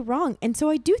feels really wrong. And so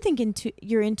I do think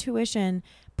your intuition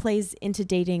plays into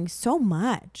dating so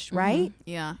much, right?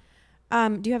 Yeah.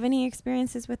 Do you have any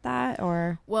experiences with that,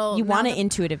 or Well, you now want to that-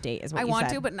 intuitive date? Is what I you want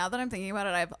said. to, but now that I'm thinking about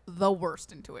it, I have the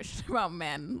worst intuition about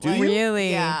men. Do Like, you?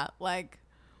 Really? Yeah. Like,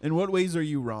 In what ways are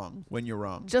you wrong when you're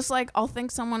wrong? just like I'll think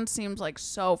someone seems like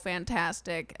so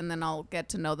fantastic, and then I'll get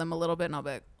to know them a little bit, and I'll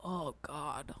be like, oh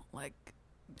God, like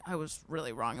I was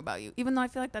really wrong about you. Even though I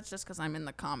feel like that's just because I'm in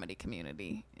the comedy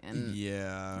community, and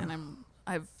Yeah.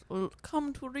 I've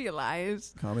come to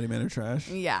realize, Comedy men are trash.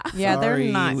 yeah, Yeah, they're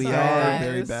Sorry, not we so are good.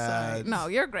 very Sorry. bad. No,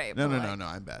 you're great. No, but, no, like, no.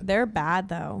 I'm bad. They're bad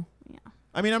though. Yeah.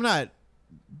 I mean, I'm not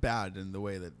bad in the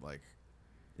way that like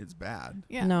it's bad.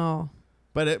 Yeah. No.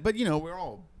 But you know, we're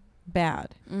all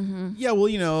bad. Mm-hmm. Yeah, well,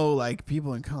 you know, like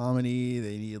people in comedy,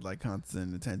 they need like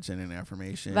constant attention and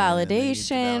affirmation,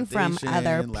 Validation from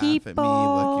other laugh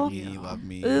people. at me, look at me, love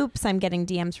me. Oops, I'm getting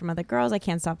DMs from other girls. I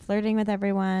can't stop flirting with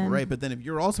everyone. Right, but then if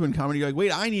you're also in comedy, you're like,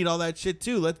 wait, I need all that shit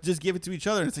too. Let's just give it to each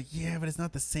other. And it's like, yeah, but it's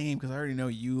not the same because I already know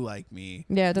you like me.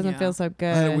 Yeah, it doesn't Yeah. feel so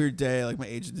good. I had a weird day. Like my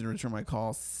agent didn't return my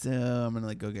call, so I'm gonna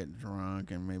like go get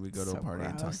drunk and maybe go to So a party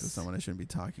and talk to gross. someone I shouldn't be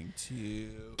talking to.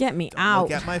 Get me Don't out.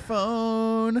 Look at my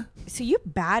phone. So you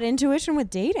have bad intuition with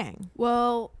dating.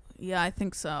 Well, yeah, I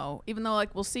think so. Even though,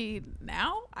 like, we'll see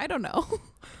now. I don't know.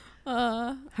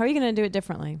 How are you going to do it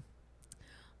differently?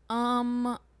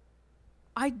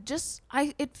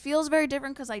 It feels very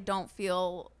different because I don't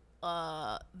feel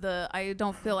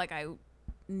like I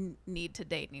need to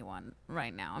date anyone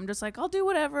right now. I'm just like, I'll do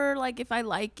whatever, like if I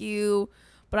like you.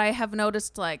 But I have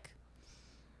noticed, like,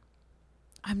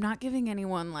 I'm not giving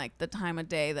anyone like the time of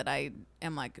day that I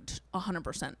am like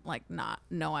 100% like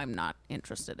I'm not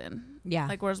interested in. Yeah.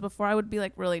 Like, whereas before I would be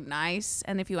like really nice,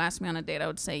 and if you asked me on a date I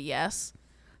would say yes.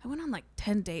 I went on like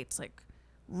 10 dates like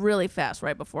really fast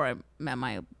right before I met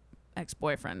my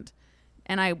ex-boyfriend,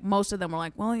 and most of them were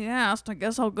like, well, you asked, I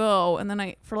guess I'll go. And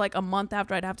then for like a month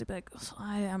after, I'd have to be like,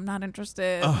 I am not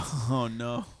interested. Oh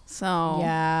no. So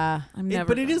yeah. I'm never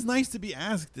But it going. is nice to be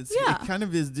asked. It Yeah. kind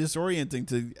of is disorienting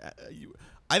to.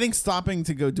 I think stopping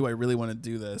to go, do I really want to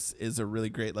do this, is a really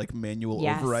great like manual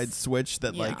Yes. override switch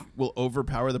that Yeah. like will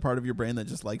overpower the part of your brain that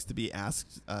just likes to be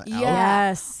asked out. Yeah.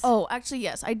 Yes. Oh, actually,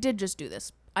 yes, I did just do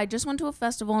this. I just went to a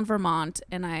festival in Vermont,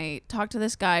 and I talked to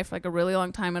this guy for like a really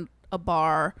long time at a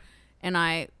bar, and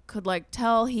I could like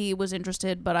tell he was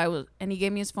interested, and he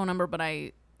gave me his phone number, but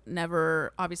I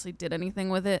never obviously did anything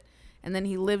with it. And then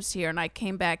he lives here, and I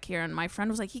came back here, and my friend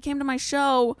was like, he came to my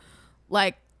show,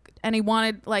 like, and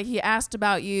he asked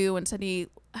about you and said he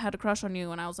had a crush on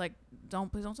you, and I was like,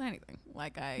 please don't say anything.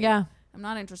 Like, I'm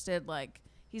not interested. Like,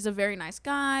 he's a very nice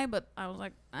guy, but I was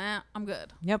like, I'm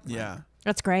good. Yep. Yeah.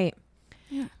 That's great.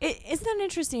 Yeah. Isn't that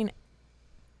interesting?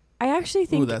 I actually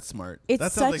think Ooh, that's smart. it's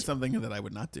That sounds like such- something that I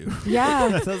would not do. Yeah.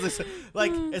 That sounds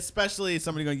like especially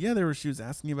somebody going, yeah, she was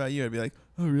asking about you. I'd be like,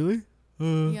 oh, really?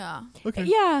 Yeah. Okay.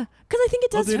 Yeah, because I think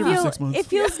it I'll does date her for feel. 6 months. It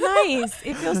feels nice.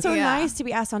 It feels so Yeah. nice to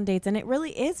be asked on dates, and it really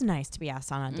is nice to be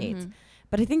asked on dates.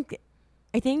 But I think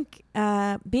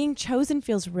being chosen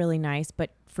feels really nice.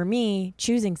 But for me,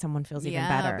 choosing someone feels even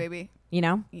better. Baby. You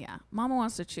know, Yeah. Mama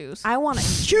wants to choose. I want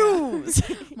to choose.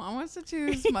 Mom wants to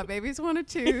choose. My babies want to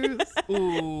choose.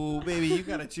 Ooh, baby, you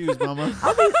gotta choose, mama.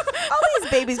 All these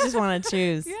babies just want to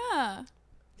choose. Yeah.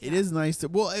 It is nice to.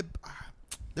 Well, it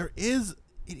is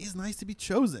nice to be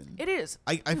chosen. It is.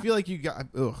 I feel like you got.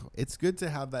 It's good to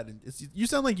have that. You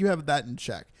sound like you have that in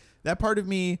check. That part of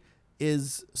me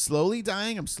is slowly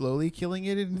dying. I'm slowly killing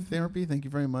it in therapy. Thank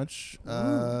you very much.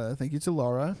 Thank you to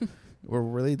Laura. We're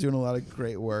really doing a lot of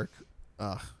great work.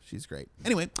 She's great.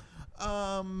 Anyway,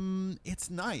 it's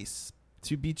nice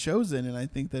to be chosen, and I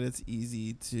think that it's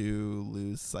easy to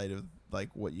lose sight of like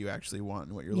what you actually want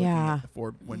and what you're looking at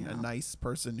for when a nice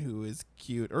person who is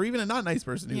cute, or even a not nice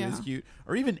person who is cute,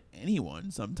 or even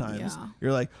anyone sometimes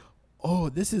you're like, oh,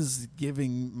 this is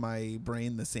giving my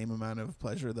brain the same amount of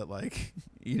pleasure that like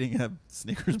eating a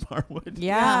Snickers bar would.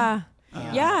 Yeah.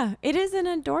 Yeah. Yeah. It is an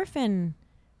endorphin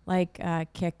like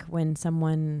kick when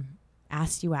someone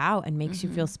asks you out and makes you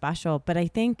feel special. But I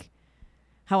think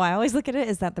how I always look at it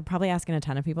is that they're probably asking a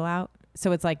ton of people out.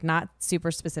 So it's like not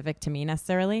super specific to me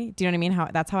necessarily. Do you know what I mean?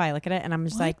 That's how I look at it. And I'm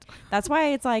just like, that's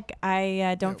why it's like,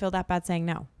 I don't feel that bad saying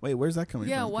no. Wait, where's that coming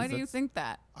from? Yeah. 'Cause Why do you that's- think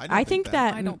that? I think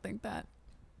that I don't think that.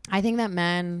 I think that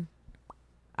men,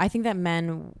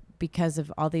 because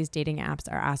of all these dating apps,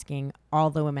 are asking all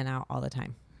the women out all the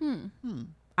time.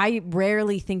 I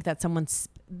rarely think that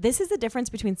this is the difference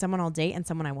between someone I'll date and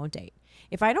someone I won't date.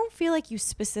 If I don't feel like you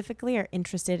specifically are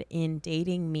interested in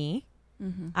dating me,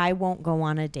 I won't go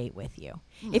on a date with you.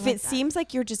 If it seems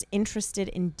like you're just interested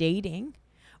in dating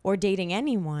or dating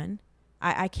anyone,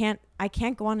 I can't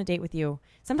go on a date with you.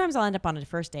 Sometimes I'll end up on a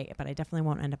first date, but I definitely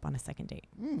won't end up on a second date.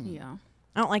 Yeah.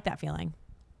 I don't like that feeling.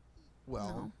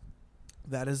 Well,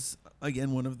 that is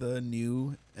again one of the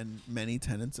new and many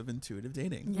tenets of intuitive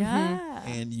dating. Yeah.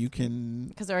 And you can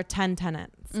Because there are 10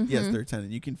 tenants. yes, there are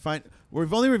 10. You can find.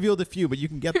 We've only revealed a few, but you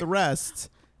can get the rest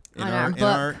in On our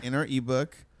our in our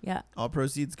ebook. Yeah. All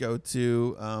proceeds go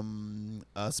to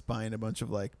us buying a bunch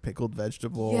of like pickled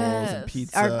vegetables and Yes.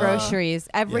 pizza. Our groceries.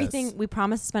 Everything. Yes. We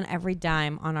promise to spend every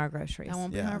dime on our groceries. That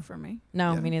won't be Yeah. hard for me.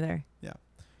 No, Yeah. me neither.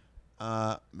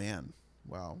 Man,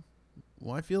 wow.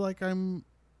 Well, I feel like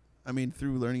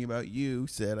through learning about you,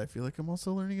 Sid, I feel like I'm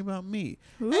also learning about me.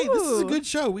 Hey, this is a good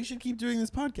show. We should keep doing this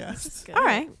podcast. Good. All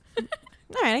right.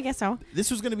 All right, I guess so. This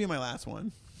was going to be my last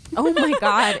one. Oh my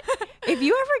God. If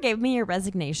you ever gave me your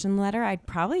resignation letter, I'd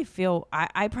probably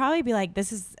I'd probably be like,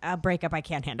 this is a breakup I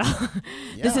can't handle.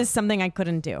 This Yeah. is something I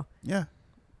couldn't do. Yeah.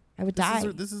 I would die.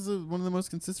 This is one of the most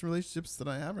consistent relationships that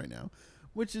I have right now,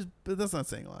 but that's not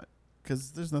saying a lot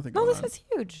because there's nothing No, going this on. is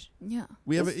huge. Yeah.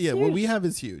 We have this is what we huge. have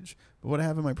is huge, but what I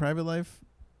have in my private life,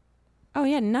 Oh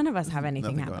yeah, none of us have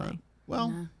anything nothing going on. happening.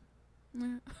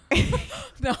 Well,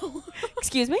 No.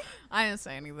 Excuse me? I didn't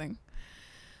say anything.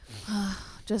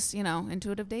 Just,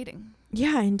 intuitive dating.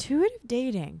 Yeah, intuitive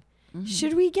dating. Mhm.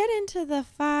 Should we get into the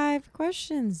 5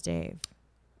 questions, Dave?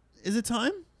 is it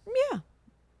time? Yeah,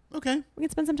 Okay. we can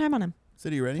spend some time on them.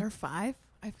 Sid, are you ready? There are 5?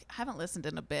 I haven't listened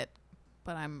in a bit,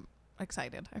 but I'm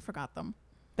excited. I forgot them.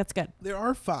 That's good. There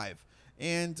are 5,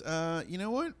 and you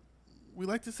know what? We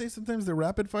like to say sometimes they're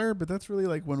rapid fire, but that's really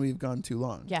like when we've gone too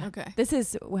long. Yeah. Okay. This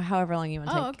is however long you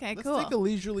want to Oh, take. okay, Let's cool. take a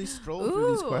leisurely stroll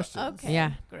through these questions. Okay.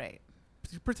 Yeah. Great.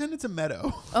 Pretend it's a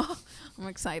meadow. Oh, I'm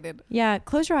excited. Yeah,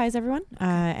 close your eyes, everyone.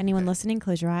 Anyone Okay. listening,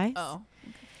 close your eyes. Oh.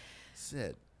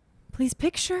 Sid. Please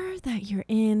picture that you're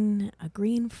in a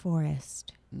green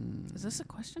forest. Is this a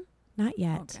question? Not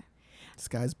yet. Okay.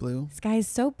 Sky's blue. Sky's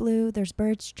so blue, there's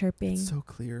birds chirping. It's so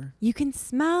clear. You can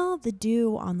smell the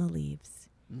dew on the leaves.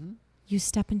 Mm-hmm. You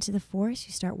step into the forest,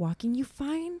 you start walking, you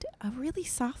find a really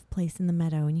soft place in the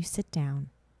meadow and you sit down.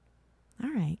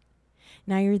 All right.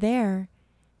 Now you're there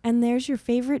and there's your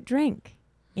favorite drink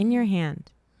in your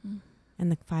hand. Mm. And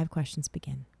the 5 questions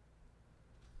begin.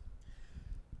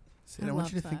 Sid, I I want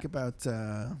love you to think that. about.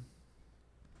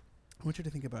 I want you to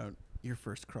think about your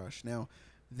first crush. Now,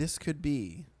 this could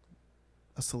be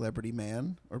a celebrity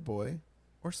man or boy,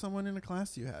 or someone in a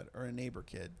class you had, or a neighbor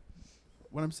kid.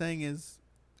 What I'm saying is,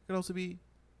 it could also be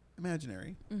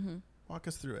imaginary. Mm-hmm. Walk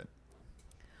us through it.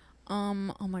 Oh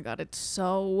my God, it's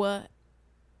so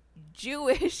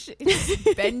Jewish. It's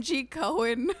Benji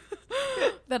Cohen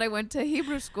that I went to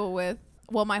Hebrew school with.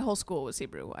 Well, my whole school was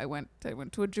Hebrew. I went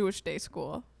to a Jewish day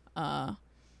school. It was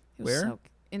Where?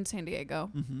 in San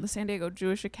Diego, Mhm. the San Diego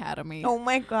Jewish Academy. Oh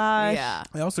my gosh. Yeah,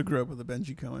 I also grew up with a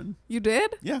Benji Cohen. you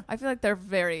did? Yeah. I feel like they're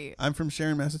very I'm from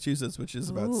Sharon, Massachusetts, which is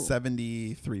about Ooh.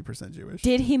 73% Jewish.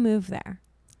 Did he move there?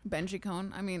 Benji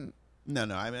Cohen. I mean, No,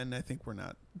 I mean, I think we're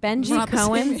not. Benji we're not the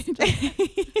Cohen? same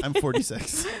age. I'm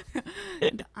 46.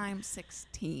 And I'm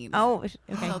 16. Oh,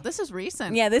 okay. So this is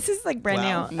recent. Yeah, this is like brand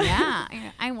Wow. new.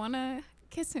 Yeah, I want to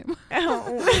kiss him.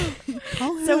 Call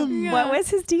So him. Yeah. what was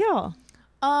his deal?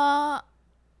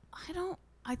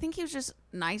 I think he was just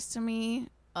nice to me.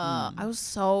 I was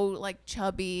so like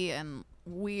chubby and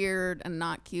weird and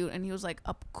not cute, and he was like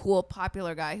a cool,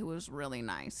 popular guy who was really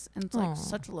nice and it's like Aw.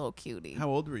 such a little cutie. How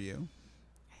old were you?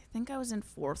 I think I was in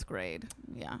 4th grade.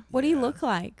 Yeah, What do you Yeah. look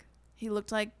like? he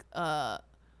looked like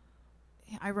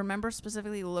I remember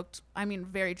specifically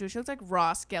very Jewish. He looked like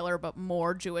Ross Geller, but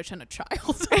more Jewish and a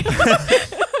child.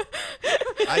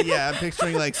 Yeah, I'm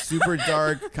picturing like super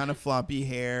dark, kind of floppy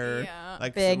hair, Yeah.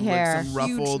 like Big some, hair. like some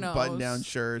ruffled Huge button-down nose.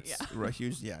 shirts, Yeah.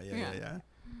 huge. Yeah. Yeah.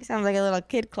 He sounds like a little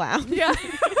kid clown. yeah.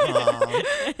 Aw.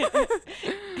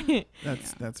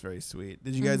 That's very sweet.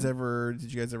 Did you guys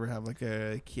Mm-hmm. ever have like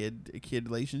a kid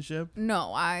relationship?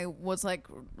 No, I was like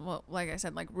I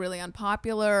said, like really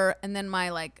unpopular. And then my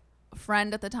like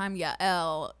friend at the time,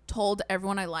 Yael, told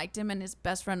everyone I liked him, and his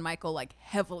best friend Michael like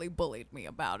heavily bullied me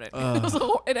about it. It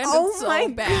ended Oh so my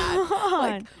bad. God.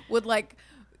 Like would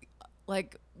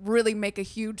like really make a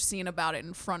huge scene about it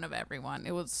in front of everyone.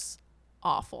 It was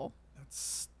awful.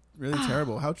 That's really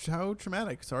terrible. How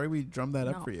traumatic. Sorry we drummed that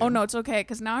No. up for you. Oh no, it's okay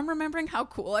because now I'm remembering how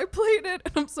cool I played it,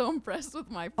 and I'm so impressed with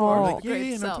my Oh. fourth Like, yeah,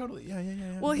 grade no, self. totally.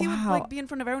 Yeah. Well, he would Wow. like be in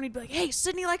front of everyone. He'd be like, "Hey,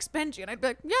 Sydney likes Benji," and I'd be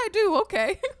like, "Yeah, I do.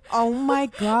 Okay." Oh my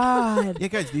God. Yeah,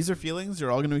 guys, these are feelings. You're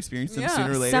all going to experience them Yeah.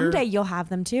 sooner or later. Someday you'll have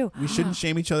them too. We shouldn't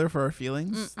shame each other for our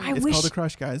feelings. I It's wish- called a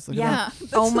crush, guys. Look it Yeah. up.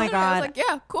 That's Oh my literally- I was God. like,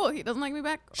 yeah, cool. He doesn't like me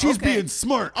back. She's Okay. being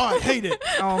smart. Oh, I hate it.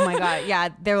 Oh my God. Yeah.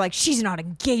 They're like, she's not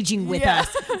engaging with Yeah.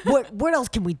 us. What else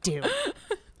can we do?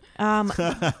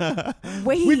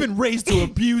 Wait. We've been raised to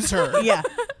abuse her. Yeah.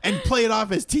 And play it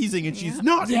off as teasing, and she's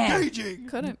not Yeah. engaging.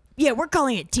 Couldn't. Yeah, we're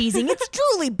calling it teasing. It's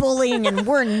truly bullying, and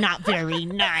we're not very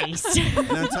nice. And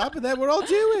on top of that, we're all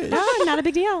Jewish. Oh, not a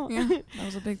big deal. Yeah, that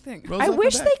was a big thing. Rolls I off the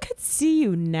wish back. they could see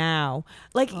you now.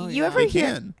 Like, Oh, you yeah. ever They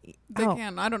hear? can. They Oh.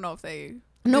 can. I don't know if they.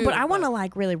 No, do, but I want to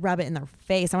like really rub it in their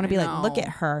face. I want to I be like, look know. at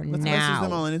her Let's message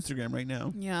them all now. on Instagram right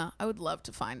now. Yeah, I would love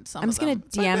to find some. I'm of just gonna them.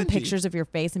 like DM Benji. pictures of your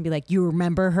face and be like, you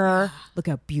remember her? Look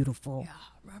how beautiful. Yeah,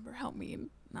 remember how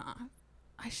mean? Nah,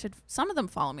 I should. Some of them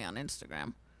follow me on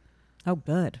Instagram. Oh,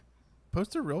 good.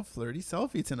 Post a real flirty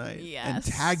selfie tonight. And Yes.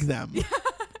 tag them.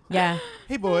 Yeah.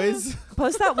 Hey, boys.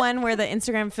 Post that one where the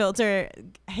Instagram filter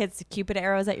hits Cupid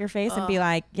arrows at your face and be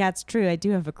like, yeah, it's true. I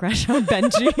do have a crush on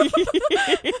Benji.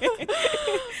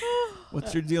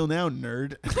 What's your deal now,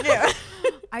 nerd? Yeah.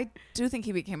 I do think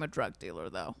he became a drug dealer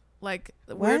though. Like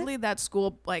weirdly, that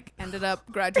school like ended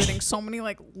up graduating so many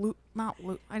like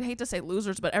I'd hate to say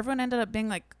losers, but everyone ended up being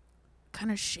like kind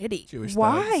of shitty. Jewish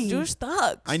Why? thugs. Jewish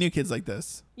thugs. I knew kids like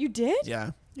this. You did?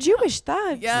 Yeah. Jewish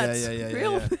thugs. Yeah, Yeah, it's yeah, yeah, a yeah,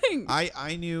 real yeah. thing.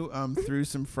 I knew through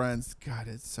some friends. God,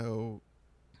 it's so.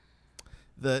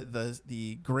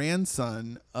 The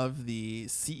grandson of the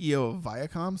CEO of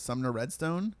Viacom, Sumner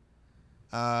Redstone.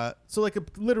 So like a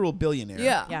literal billionaire.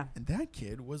 Yeah. Yeah. And that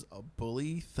kid was a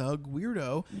bully thug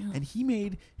weirdo, Yeah. and he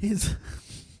made his.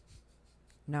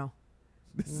 No.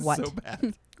 This is What? so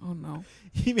bad. Oh no.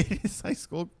 He made his high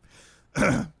school.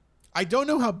 I don't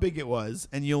know how big it was,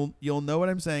 and you'll know what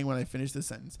I'm saying when I finish this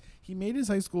sentence. He made his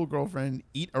high school girlfriend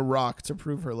eat a rock to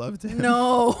prove her love to him.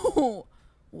 No.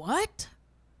 What?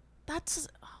 That's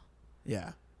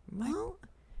Yeah. Well,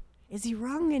 is he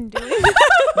wrong in doing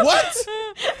What?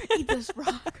 eat this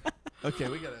rock. Okay,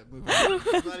 we gotta move on.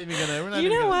 I'm not even gonna. We're not You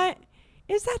even know gonna, what?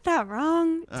 Is that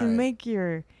wrong All to right. make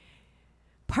your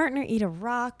partner eat a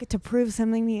rock to prove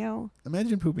something to you?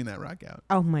 Imagine pooping that rock out.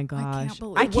 Oh my gosh. can't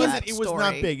believe I It that. can't. wasn't. It was not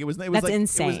story. big. It was. It was That's like,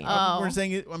 insane. It was, Oh. we're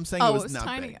saying it. I'm saying Oh, it was it was not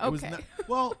tiny. big. It was Okay. not.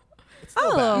 Well, it's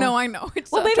still Oh. bad. No, I know.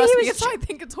 It's Well, maybe trust he me, was I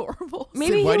think it's horrible.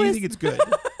 Maybe Sid, why he do you was- think it's good?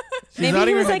 She's Maybe nodding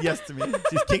he her was head like- yes to me.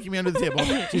 She's kicking me under the table.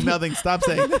 She's mouthing, "Stop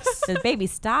saying this." Says, baby,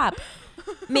 stop.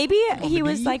 Maybe he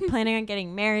was baby. like planning on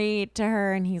getting married to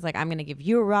her, and he's like, I'm going to give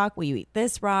you a rock. Will you eat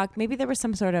this rock? Maybe there was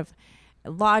some sort of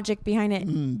logic behind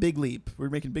it. Big leap. We're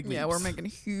making big leaps. Yeah, we're making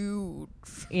huge.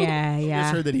 Yeah, I yeah.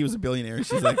 just heard that he was a billionaire.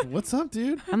 She's like, "What's up,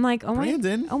 dude?" I'm like,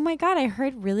 Brandon. oh my God, I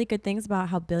heard really good things about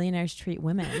how billionaires treat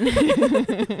women.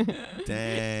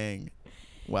 Dang.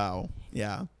 Wow.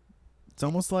 Yeah. It's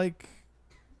almost like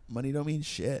money don't mean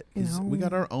shit. 'Cause we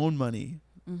got No. our own money.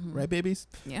 Mm-hmm. Right, babies?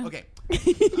 Yeah. Okay.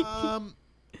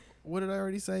 What did I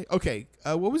already say? Okay.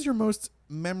 What was your most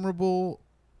memorable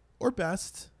or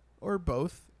best or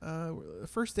both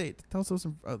first date? Tell us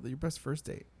your best first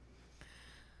date.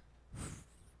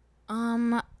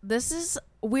 This is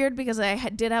weird because I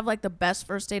did have like the best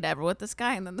first date ever with this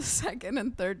guy, and then the second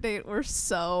and third date were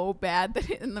so bad that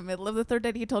in the middle of the third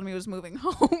date he told me he was moving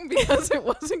home because it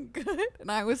wasn't good,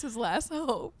 and I was his last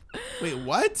hope. Wait,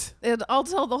 what? I'll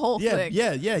tell the whole Yeah, thing.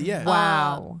 yeah.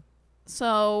 Wow.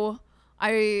 So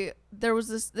there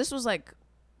was this was like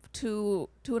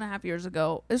 2.5 years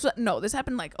ago. This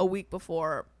happened like a week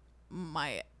before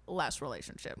my last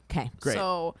relationship. Okay. Great.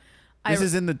 So This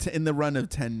is in the run of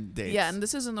 10 dates. yeah, and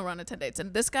this is in the run of 10 dates.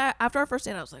 And this guy, after our first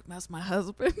date, I was like, that's my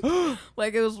husband.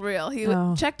 Like, it was real. He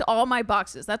Oh. checked all my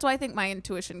boxes. That's why I think my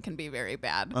intuition can be very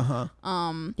bad.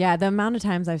 Uh-huh. Yeah, the amount of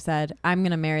times I've said, I'm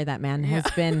going to marry that man has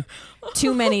been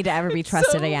too many to ever be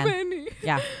trusted So again. many.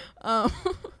 Yeah.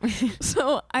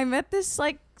 So I met this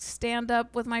like stand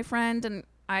up with my friend, and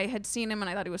I had seen him and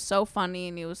I thought he was so funny,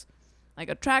 and he was like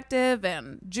attractive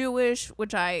and Jewish,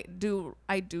 which I do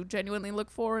genuinely look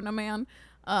for in a man.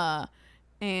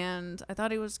 And I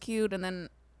thought he was cute, and then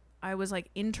I was like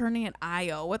interning at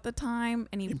IO at the time,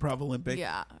 and he Improv Olympic.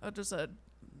 yeah, just an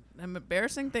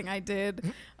embarrassing thing I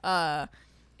did. And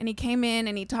he came in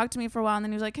and he talked to me for a while, and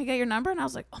then he was like, "Can I get your number?" And I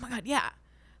was like, "Oh my God, yeah."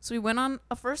 So we went on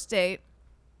a first date,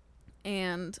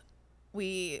 and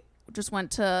we just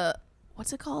went to,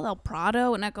 what's it called? El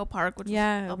Prado in Echo Park, which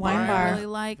Yeah, is a wine bar bar. I really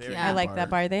like. Very Yeah. I like bar. that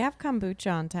bar. They have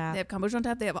kombucha on tap. They have kombucha on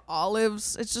tap. They have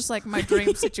olives. It's just like my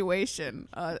dream situation.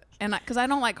 And because I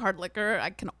don't like hard liquor,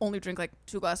 I can only drink like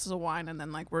 2 glasses of wine and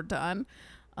then like we're done.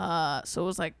 So it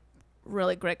was like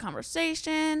really great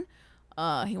conversation.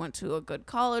 He went to a good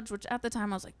college, which at the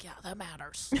time I was like, yeah, that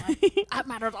matters. Like, that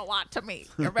matters a lot to me.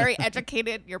 You're very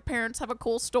educated. Your parents have a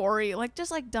cool story. Like just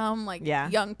like dumb, like Yeah.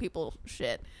 young people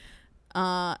shit.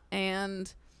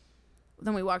 And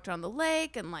then we walked around the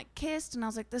lake and like kissed, and I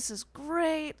was like, this is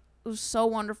great. It was so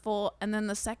wonderful. And then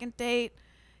the second date,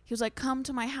 he was like, come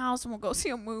to my house and we'll go see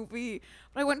a movie.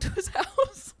 But I went to his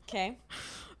house. Okay.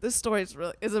 This story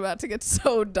is about to get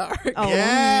so dark. Oh,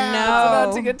 Yeah. It's about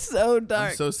no. to get so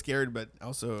dark. I'm so scared, but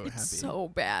also it's happy. so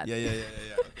bad. Yeah.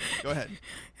 Go ahead.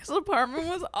 His apartment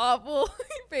was awful.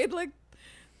 He paid like,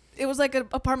 it was like an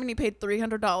apartment he paid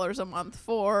 $300 a month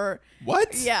for.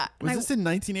 What? Yeah. Was And this in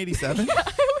 1987?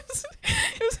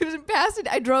 It was in Pasadena.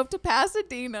 I drove to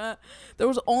Pasadena. There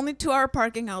was only 2-hour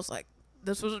parking. I was like,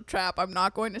 this was a trap. I'm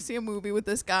not going to see a movie with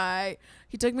this guy.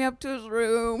 He took me up to his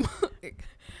room.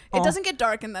 It doesn't get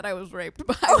dark in that I was raped,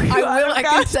 but I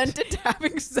consented to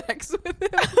having sex with him.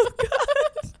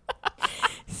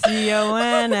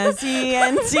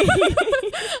 CONSENT.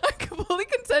 I fully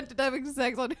consented to having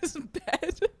sex on his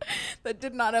bed. that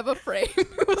did not have a frame.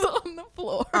 It was on the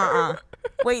floor.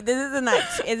 Wait,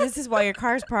 this is while your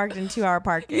car's parked in 2 hour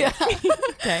parking. Yeah.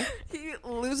 Okay. He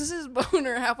loses his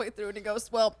boner halfway through and he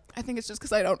goes, well, I think it's just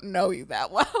because I don't know you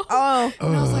that well. Oh,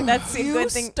 And I was like, that's a you good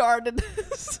thing. started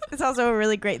this. It's also a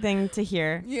really great thing to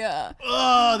hear. Yeah.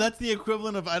 Oh, that's the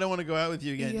equivalent of I don't want to go out with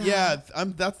you again. Yeah. Yeah,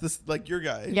 that's this like your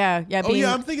guy. Yeah. Oh Being,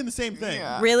 yeah, I'm thinking the same thing.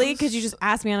 Yeah. really? Because you just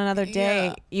asked me on another day.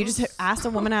 Yeah. You just asked a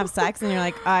woman to have sex, and you're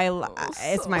like,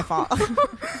 it's my fault.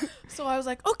 So I was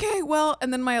like, okay, well,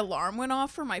 and then my alarm went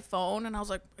off for my phone, and I was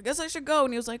like, I guess I should go.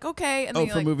 And he was like, okay. And Oh, then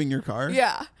he, for like, moving your car?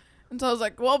 yeah. And so I was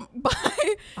like, well,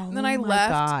 bye. And then I Oh my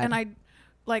left, God. and I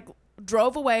like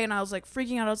drove away, and I was like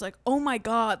freaking out. I was like, oh my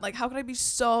God, like how could I be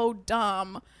so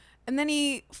dumb? And then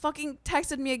he fucking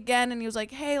texted me again, and he was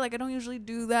like, hey, like I don't usually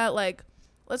do that, like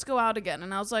let's go out again.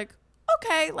 And I was like,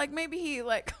 okay, like maybe he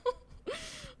like.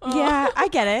 Yeah, I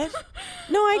get it.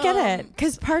 No, I get it.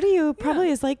 Because part of you probably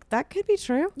is like, that could be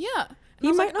true. Yeah. And You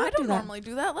I was might like, not I do don't that. normally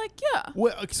do that. Like, yeah.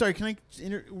 Well, sorry, can I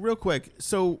real quick?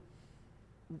 So,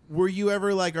 were you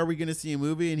ever like, "Are we going to see a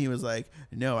movie?" And he was like,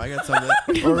 "No, I got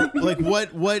something." Or like,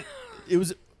 what? It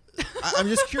was. I'm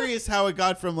just curious how it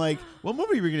got from like, "What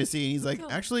movie are we going to see?" And he's like,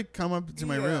 "Actually, come up to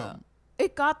my Yeah. room."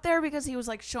 It got there because he was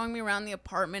like showing me around the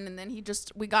apartment, and then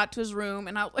we got to his room,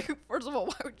 and I was like, first of all,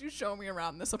 why would you show me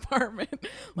around this apartment?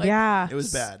 Like, Yeah. It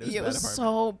was bad. It was, a it bad was apartment.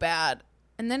 so bad.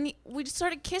 And then we just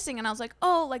started kissing, and I was like,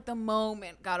 oh, like the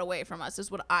moment got away from us is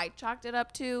what I chalked it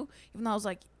up to. Even though I was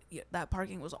like, yeah, that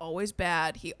parking was always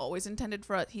bad. He always intended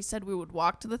for us. He said we would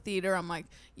walk to the theater. I'm like,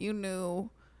 you knew.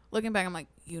 Looking back, I'm like,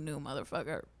 you knew,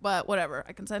 motherfucker. But whatever.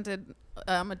 I consented.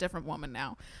 I'm a different woman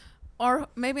now. Or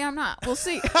maybe I'm not. We'll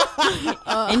see.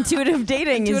 Intuitive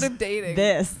dating Intuitive is dating.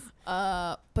 this.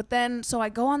 But then, so I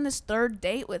go on this third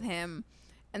date with him,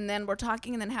 and then we're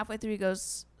talking, and then halfway through he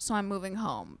goes, so I'm moving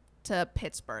home to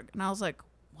Pittsburgh. And I was like,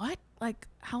 what? Like,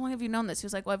 how long have you known this? He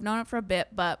was like, well, I've known it for a bit,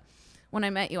 but when I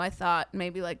met you, I thought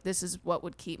maybe like this is what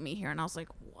would keep me here. And I was like,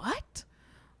 what?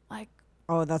 Like,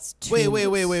 Oh, that's too.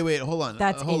 Wait. Hold on.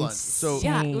 That's hold on. So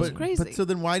insane. Yeah, it was but, crazy. But so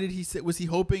then, why did he say? Was he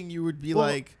hoping you would be well,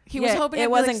 like? he was Yeah, hoping it I'd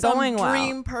be wasn't like some going well.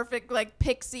 dream perfect, like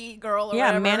pixie girl or Yeah,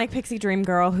 whatever. manic pixie dream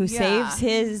girl who Yeah. saves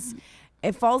his.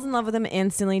 It falls in love with him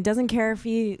instantly. Doesn't care if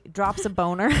he drops a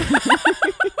boner.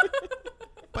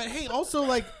 But hey, also,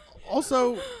 I'm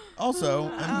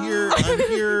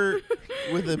here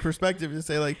with a perspective to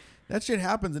say like that shit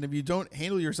happens, and if you don't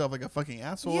handle yourself like a fucking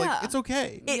asshole, like Yeah. it's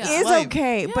okay. It Yeah. is Life.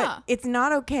 okay, Yeah. but it's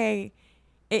not okay.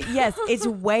 Yes, it's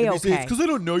way If you say, okay. it's because I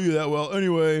don't know you that well.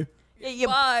 Anyway,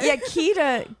 Bye. Yeah,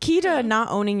 key to not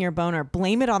owning your boner.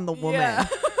 Blame it on the woman. Yeah.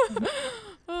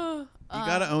 you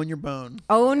gotta own your bone.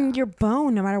 Own your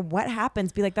bone no matter what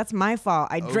happens. Be like, that's my fault.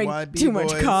 I drank OYB too much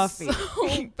boys. coffee.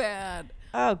 So bad.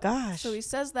 Oh gosh. So he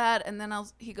says that, and then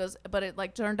he goes, but it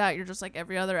like turned out you're just like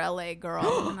every other LA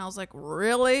girl. And I was like,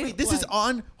 really? Wait, this is Like,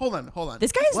 on. Hold on.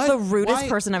 This guy is What? the rudest Why-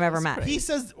 person I've ever met. He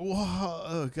says, whoa,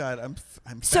 "Oh God, I'm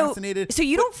So, fascinated." so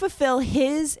you don't fulfill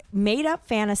his made up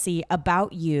fantasy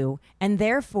about you, and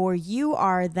therefore you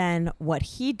are then what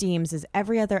he deems as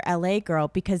every other LA girl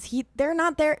because they're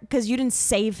not there because you didn't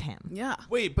save him. Yeah.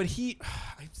 Wait, but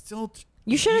I'm still.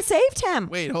 You should have saved him.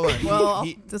 Wait, hold on. Well,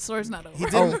 he the story's not over. he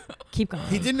didn't. Keep going.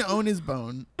 He didn't own his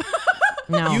bone.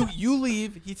 No. You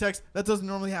leave. He texts. That doesn't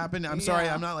normally happen. I'm sorry.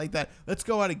 Yeah. I'm not like that. Let's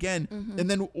go out again. And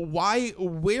then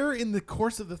where in the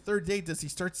course of the third date does he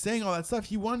start saying all that stuff?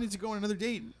 He wanted to go on another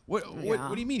date. What Yeah.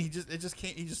 do you mean? He just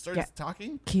can't. He just starts Yeah.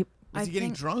 talking. Keep. Is he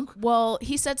getting drunk? Well,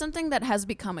 he said something that has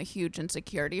become a huge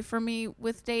insecurity for me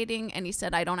with dating, and he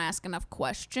said I don't ask enough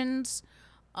questions,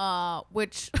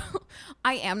 which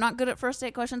I am not good at first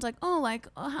date questions. Like,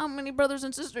 how many brothers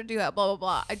and sisters do you have? Blah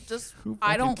blah blah.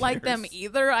 I don't fucking like them cares?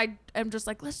 either. I am just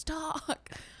like, let's talk.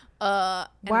 And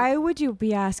Why would you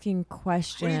be asking What do you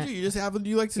questions? do? You just have.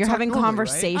 You like to. You're talk having normally, right?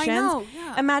 conversations. I know.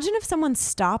 Yeah. Imagine if someone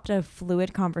stopped a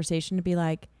fluid conversation to be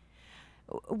like,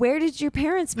 "Where did your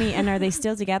parents meet, and are they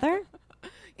still together?"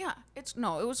 Yeah, it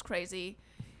was crazy,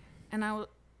 and it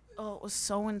was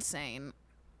so insane.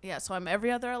 Yeah, so I'm every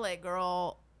other LA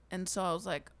girl, and so I was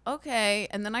like, okay,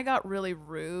 and then I got really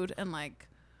rude, and like,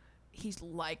 he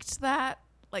liked that.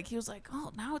 Like, he was like,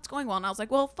 oh, now it's going well, and I was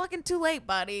like, well, fucking too late,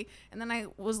 buddy. And then I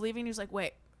was leaving, he was like,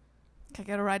 wait, can I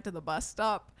get a ride to the bus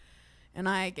stop? And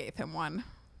I gave him one.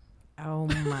 Oh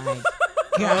my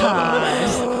god!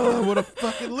 Oh, what a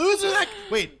fucking loser!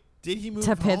 Wait, did he move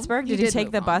To home? Pittsburgh? He Did you did take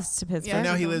move the home. bus to Pittsburgh? So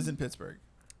now he Yeah. lives in Pittsburgh.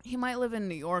 He might live in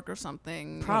New York or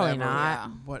something. Probably Whatever. not.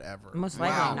 Yeah. Whatever. Most Wow.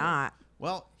 likely not.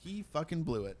 Well, he fucking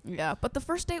blew it. Yeah, but the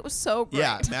first date was so great.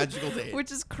 Yeah, magical date.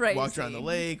 Which is crazy. Walked around the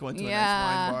lake, went to a Yeah.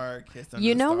 nice wine bar, kissed under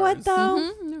You the know what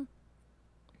stars. though? Mhm.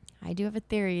 I do have a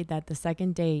theory that the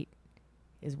second date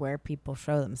is where people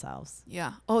show themselves.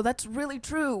 Yeah. Oh, that's really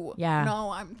true. Yeah.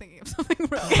 No, I'm thinking of something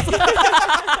else.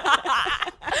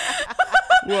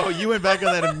 Whoa, you went back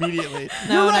on that immediately.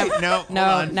 No, You're right. never- No, hold No,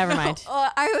 on. never mind.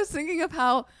 I was thinking of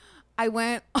how I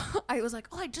went. I was like,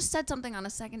 oh, I just said something on a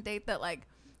second date that like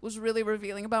was really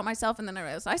revealing about myself, and then I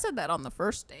realized I said that on the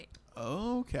first date.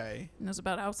 Okay. And it was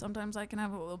about how sometimes I can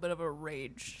have a little bit of a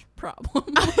rage problem.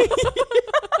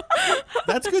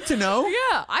 That's good to know.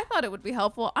 Yeah, I thought it would be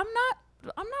helpful. I'm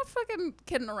not fucking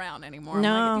kidding around anymore. I'm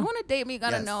like, No. if you want to date me, you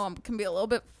gotta Yes. know I can be a little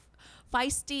bit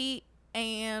feisty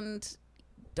and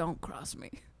don't cross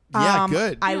me. Yeah,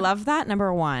 good. I love that.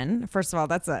 Number one. First of all,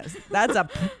 that's a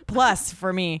plus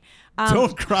for me.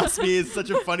 Don't cross me is such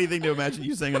a funny thing to imagine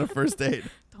you saying on a first date.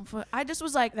 I just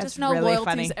was like, That's just know really loyalty's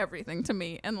funny. everything to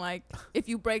me. And like, if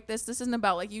you break this isn't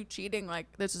about like you cheating. Like,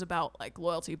 this is about like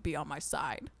loyalty. Be on my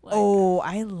side. Like, Oh,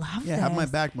 I love Yeah, this. have my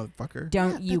back, motherfucker.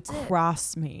 Don't Yeah, you that's it.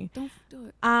 cross me. don't do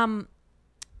it.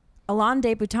 Alain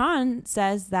de Botton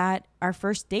says that our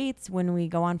first dates, when we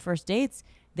go on first dates,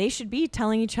 they should be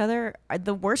telling each other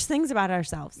the worst things about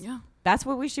ourselves. Yeah, That's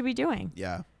what we should be doing.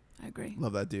 Yeah, I agree.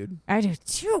 love that dude. I do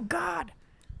too. God.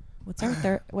 What's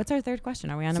our third question?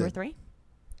 Are we on number Sid. 3?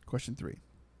 Question 3.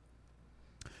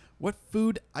 What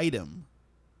food item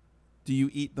do you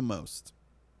eat the most?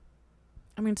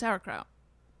 I mean, sauerkraut.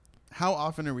 How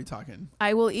often are we talking?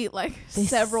 I will eat like This-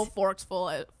 several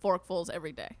forkfuls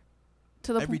every day.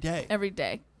 To the Every day? Every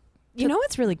day. You know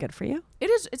what's really good for you? It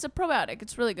is. It's a probiotic.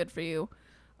 It's really good for you.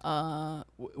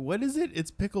 What is it?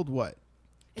 It's pickled what?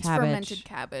 It's Cabbage. fermented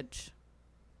cabbage.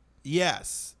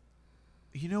 Yes.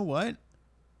 You know what?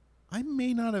 I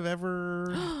may not have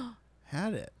ever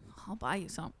had it. I'll buy you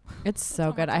some. It's so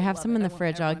How good. much I I have love some it. in I the want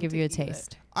fridge. I'll everyone give to you a eat it.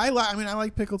 taste. I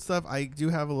like pickled stuff. I do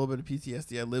have a little bit of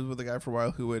PTSD. I lived with a guy for a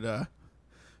while who would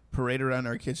parade around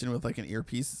our kitchen with like an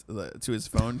earpiece to his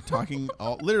phone, talking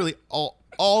literally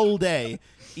all day,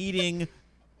 eating.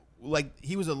 Like,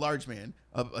 he was a large man,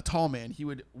 a tall man. He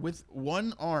would, with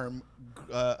one arm,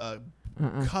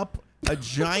 cup a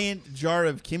giant jar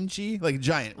of kimchi, like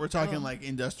giant. We're talking like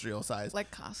industrial size.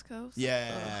 Like Costco's?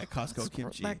 Yeah, Costco That's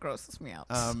kimchi. That grosses me out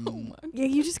so much. Yeah,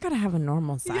 you just gotta have a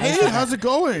normal size. Hey, how's it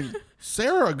going,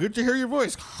 Sarah? Good to hear your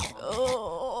voice.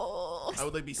 Oh. I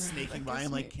would like be snaking by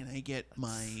him, like, can I get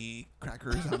my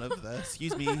crackers out of the?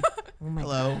 Excuse me. Oh my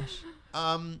Hello.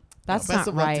 gosh. That's best not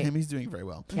of luck right. to him. He's doing very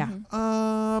well. Yeah.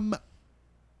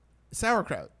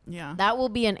 Sauerkraut. Yeah. That will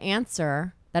be an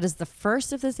answer. That is the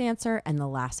first of this answer and the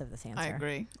last of this answer. I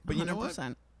agree. But you know what?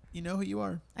 100%. You know who you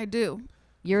are. I do.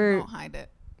 You're Don't hide it.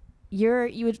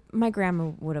 you would my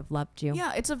grandma would have loved you.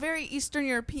 Yeah, it's a very Eastern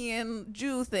European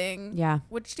Jew thing. Yeah.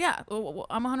 Which, yeah,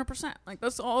 I'm 100%. Like,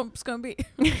 that's all it's going to be.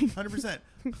 100%.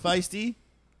 Feisty.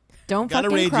 Don't Got a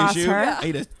fucking rage cross issue. her.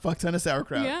 Ate a fuck ton of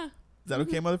sauerkraut. Yeah. Is that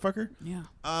okay, motherfucker? Yeah.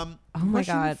 Oh my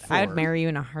question god. I would 4. marry you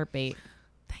in a heartbeat.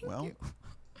 Thank Well, you.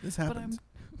 this But happens.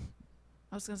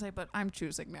 I was going to say, but I'm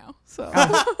choosing now. So.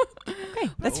 Okay,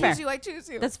 that's I fair. choose you. I choose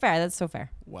you. That's fair. That's so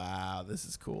fair. Wow, this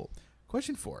is cool.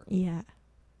 Question 4. Yeah.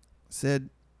 Sid,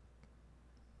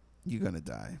 you're going to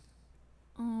die.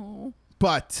 Oh.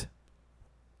 But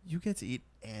you get to eat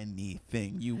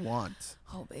anything you want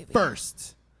Oh, baby.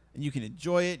 first. And you can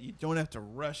enjoy it. You don't have to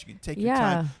rush. You can take your Yeah.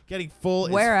 time. Getting full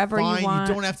Wherever is you fine. want.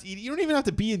 You don't have to eat. You don't even have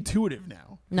to be intuitive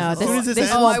now. No, As soon as this this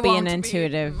ends- won't I be an won't be.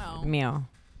 intuitive No. meal.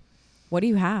 What do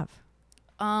you have?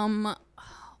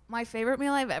 My favorite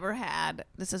meal I've ever had.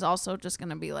 This is also just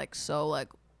gonna be like so like,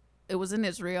 it was in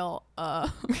Israel.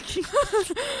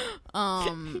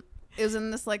 It was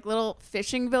in this like little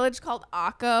fishing village called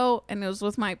Akko, and it was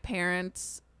with my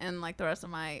parents and like the rest of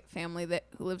my family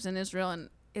who lives in Israel, and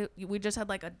we just had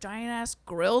like a giant ass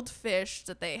grilled fish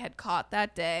that they had caught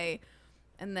that day,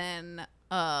 and then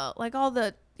like all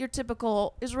your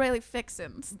typical Israeli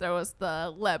fixins. There was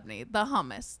the lebni, the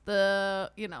hummus, the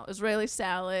Israeli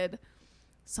salad,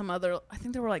 some other. I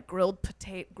think there were like grilled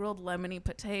lemony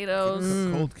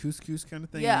potatoes. Cold couscous kind of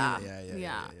thing. Yeah.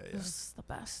 Yeah. It was the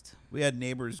best. We had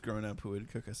neighbors growing up who would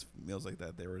cook us meals like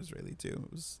that. They were Israeli too.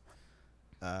 It was.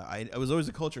 I was always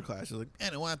a culture clash. I was like,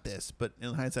 man, I want this, but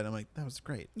in hindsight, I'm like, that was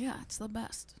great. Yeah, it's the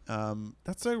best.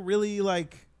 That's a really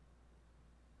like.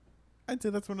 I'd say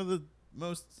that's one of the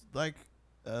most like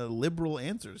liberal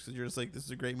answers, because you're just like, this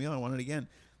is a great meal. I want it again.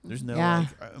 There's no Yeah.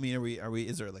 like. I mean, are we?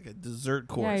 Is there like a dessert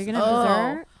course? Yeah, you're gonna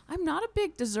have dessert. I'm not a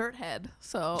big dessert head,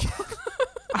 so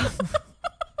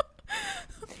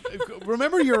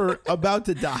Remember, you're about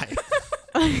to die.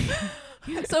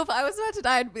 if I was about to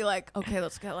die, I'd be like, okay,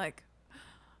 let's get like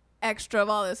extra of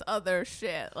all this other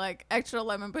shit, like extra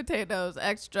lemon potatoes,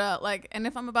 extra like, and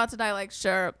if I'm about to die, like,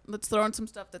 sure, let's throw in some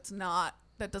stuff that's not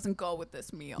that doesn't go with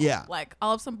this meal. Yeah. Like,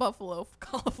 I'll have some buffalo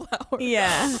cauliflower.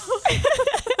 Yeah.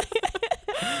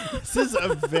 This is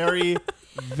a very,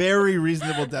 very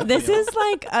reasonable death This meal. is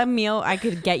like a meal I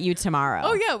could get you tomorrow.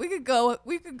 Oh yeah, we could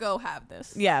go have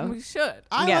this. Yeah. We should.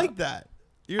 I Yeah. like that.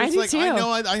 You're I just do like, too.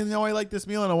 I know I like this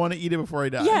meal and I want to eat it before I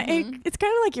die. Yeah, it's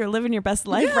kind of like you're living your best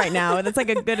life right now. And it's like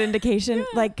a good indication.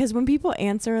 Like, because when people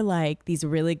answer like these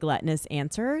really gluttonous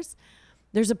answers,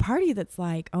 there's a party that's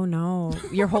like, oh no,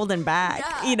 you're holding back,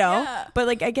 Yeah, you know? yeah. But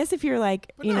like, I guess if you're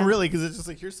like, But you not know, really, because it's just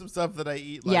like, here's some stuff that I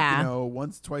eat, like, Yeah. you know,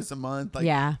 once, twice a month, like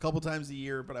Yeah. a couple times a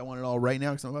year, but I want it all right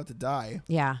now because I'm about to die.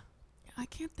 yeah. I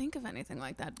can't think of anything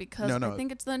like that because No. I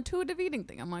think it's the intuitive eating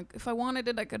thing. I'm like, if I wanted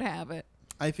it, I could have it.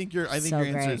 I think your So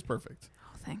answer great. is perfect.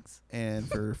 Oh, thanks. And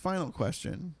for final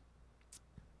question,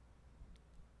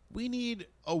 we need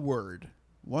a word,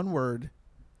 one word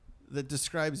that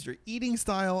describes your eating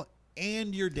style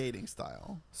and your dating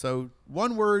style. So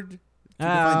one word to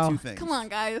define two things. Come on,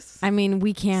 guys. I mean,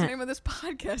 we What's the can't. name of this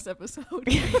podcast episode?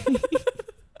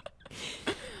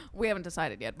 We haven't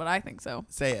decided yet, but I think so.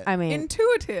 Say it. I mean,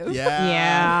 Intuitive.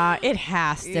 yeah, it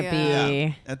has to Yeah. be.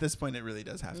 Yeah. At this point, it really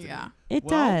does have to Yeah. be. It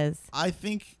Well, does. I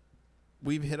think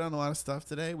we've hit on a lot of stuff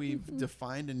today. We've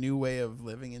defined a new way of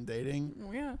living and dating.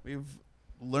 Yeah. We've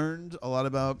learned a lot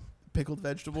about pickled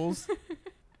vegetables,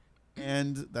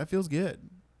 and that feels good.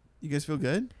 You guys feel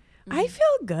good? I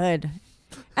feel good.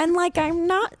 And like, I'm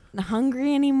not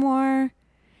hungry anymore.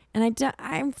 And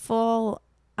I'm full.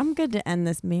 I'm good to end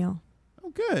this meal. Oh,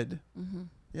 good. Mm-hmm.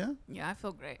 Yeah. Yeah, I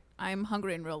feel great. I'm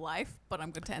hungry in real life, but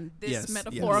I'm going to end this Yes,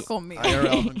 metaphorical meal.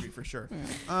 IRL hungry for sure.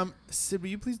 Sid, will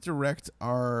you please direct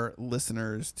our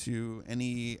listeners to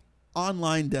any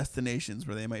online destinations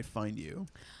where they might find you?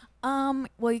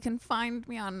 Well, you can find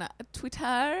me on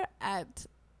Twitter at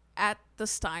the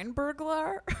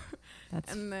Steinbergler.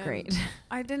 That's And then great.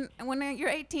 When you're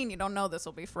 18, you don't know this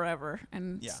will be forever,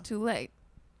 and Yeah. it's too late.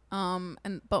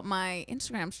 But my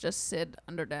Instagram's just Sid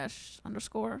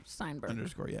 __ Steinberg.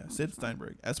 _ Sid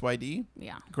Steinberg. SYD.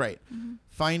 Yeah. Great.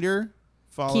 Find her,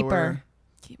 follow Keep her, her.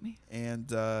 Keep me. and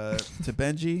to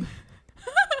Benji.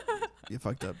 You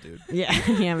fucked up, dude. Yeah,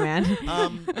 yeah, man.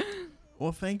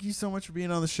 Well, thank you so much for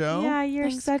being on the show. Yeah,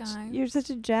 Thanks, guys. you're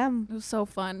such a gem. It was so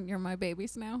fun. You're my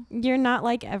babies now. You're not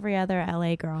like every other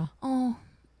LA girl. Oh,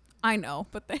 I know,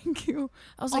 but thank you.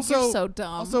 I was like, Also- you're so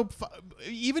dumb. Also,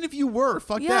 even if you were,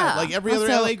 fuck Yeah. that. Like every other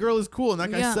Also- LA girl is cool, and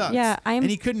that guy Yeah. sucks. Yeah, and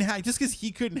he couldn't hack just because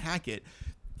he couldn't hack it.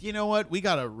 You know what? We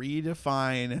gotta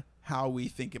redefine how we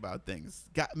think about things.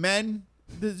 Men,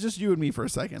 this is just you and me for a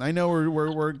second. I know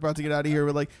we're about to get out of here,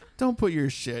 but like, don't put your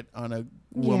shit on a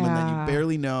woman that Yeah. you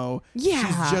barely know. Yeah.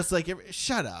 She's just like,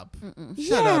 shut up, shut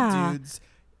Yeah. up, dudes.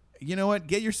 You know what?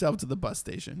 Get yourself to the bus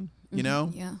station. You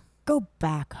know? Yeah. Go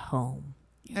back home.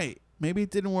 Hey, maybe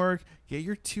it didn't work. Get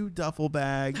your 2 duffel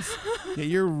bags. Get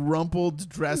your rumpled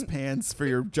dress pants for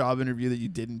your job interview that you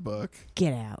didn't book.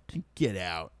 Get out. And get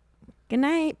out. Good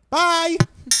night. Bye.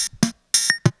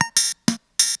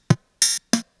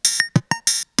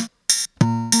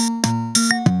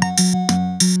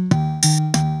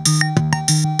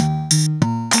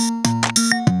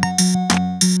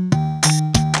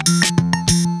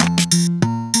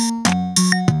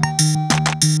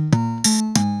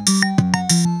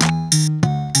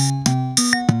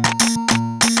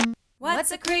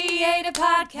 What's a Creative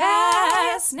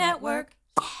Podcast Network?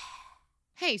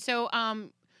 Hey, so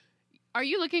are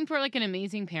you looking for like an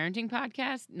amazing parenting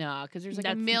podcast? No, because there's like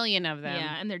a million of them.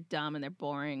 Yeah, and they're dumb and they're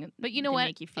boring. But you know They what?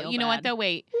 Make you feel you know what bad. though?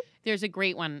 Wait, there's a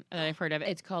great one that I've heard of.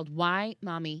 It's called Why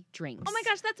Mommy Drinks. Oh my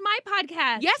gosh, that's my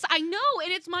podcast. Yes, I know,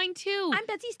 and it's mine too. I'm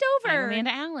Betsy Stover. I'm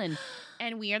Amanda Allen,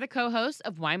 and we are the co-hosts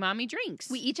of Why Mommy Drinks.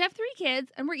 We each have 3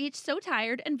 kids, and we're each so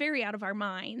tired and very out of our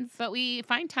minds. But we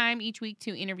find time each week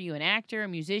to interview an actor, a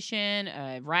musician,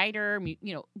 a writer,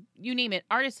 you name it,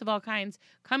 artists of all kinds,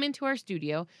 come into our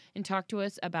studio and talk to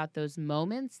us about those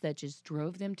moments that just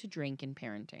drove them to drink in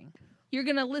parenting. You're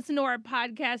going to listen to our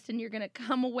podcast, and you're going to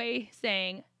come away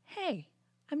saying, hey,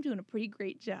 I'm doing a pretty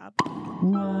great job.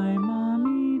 Why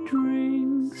Mommy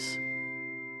Drinks.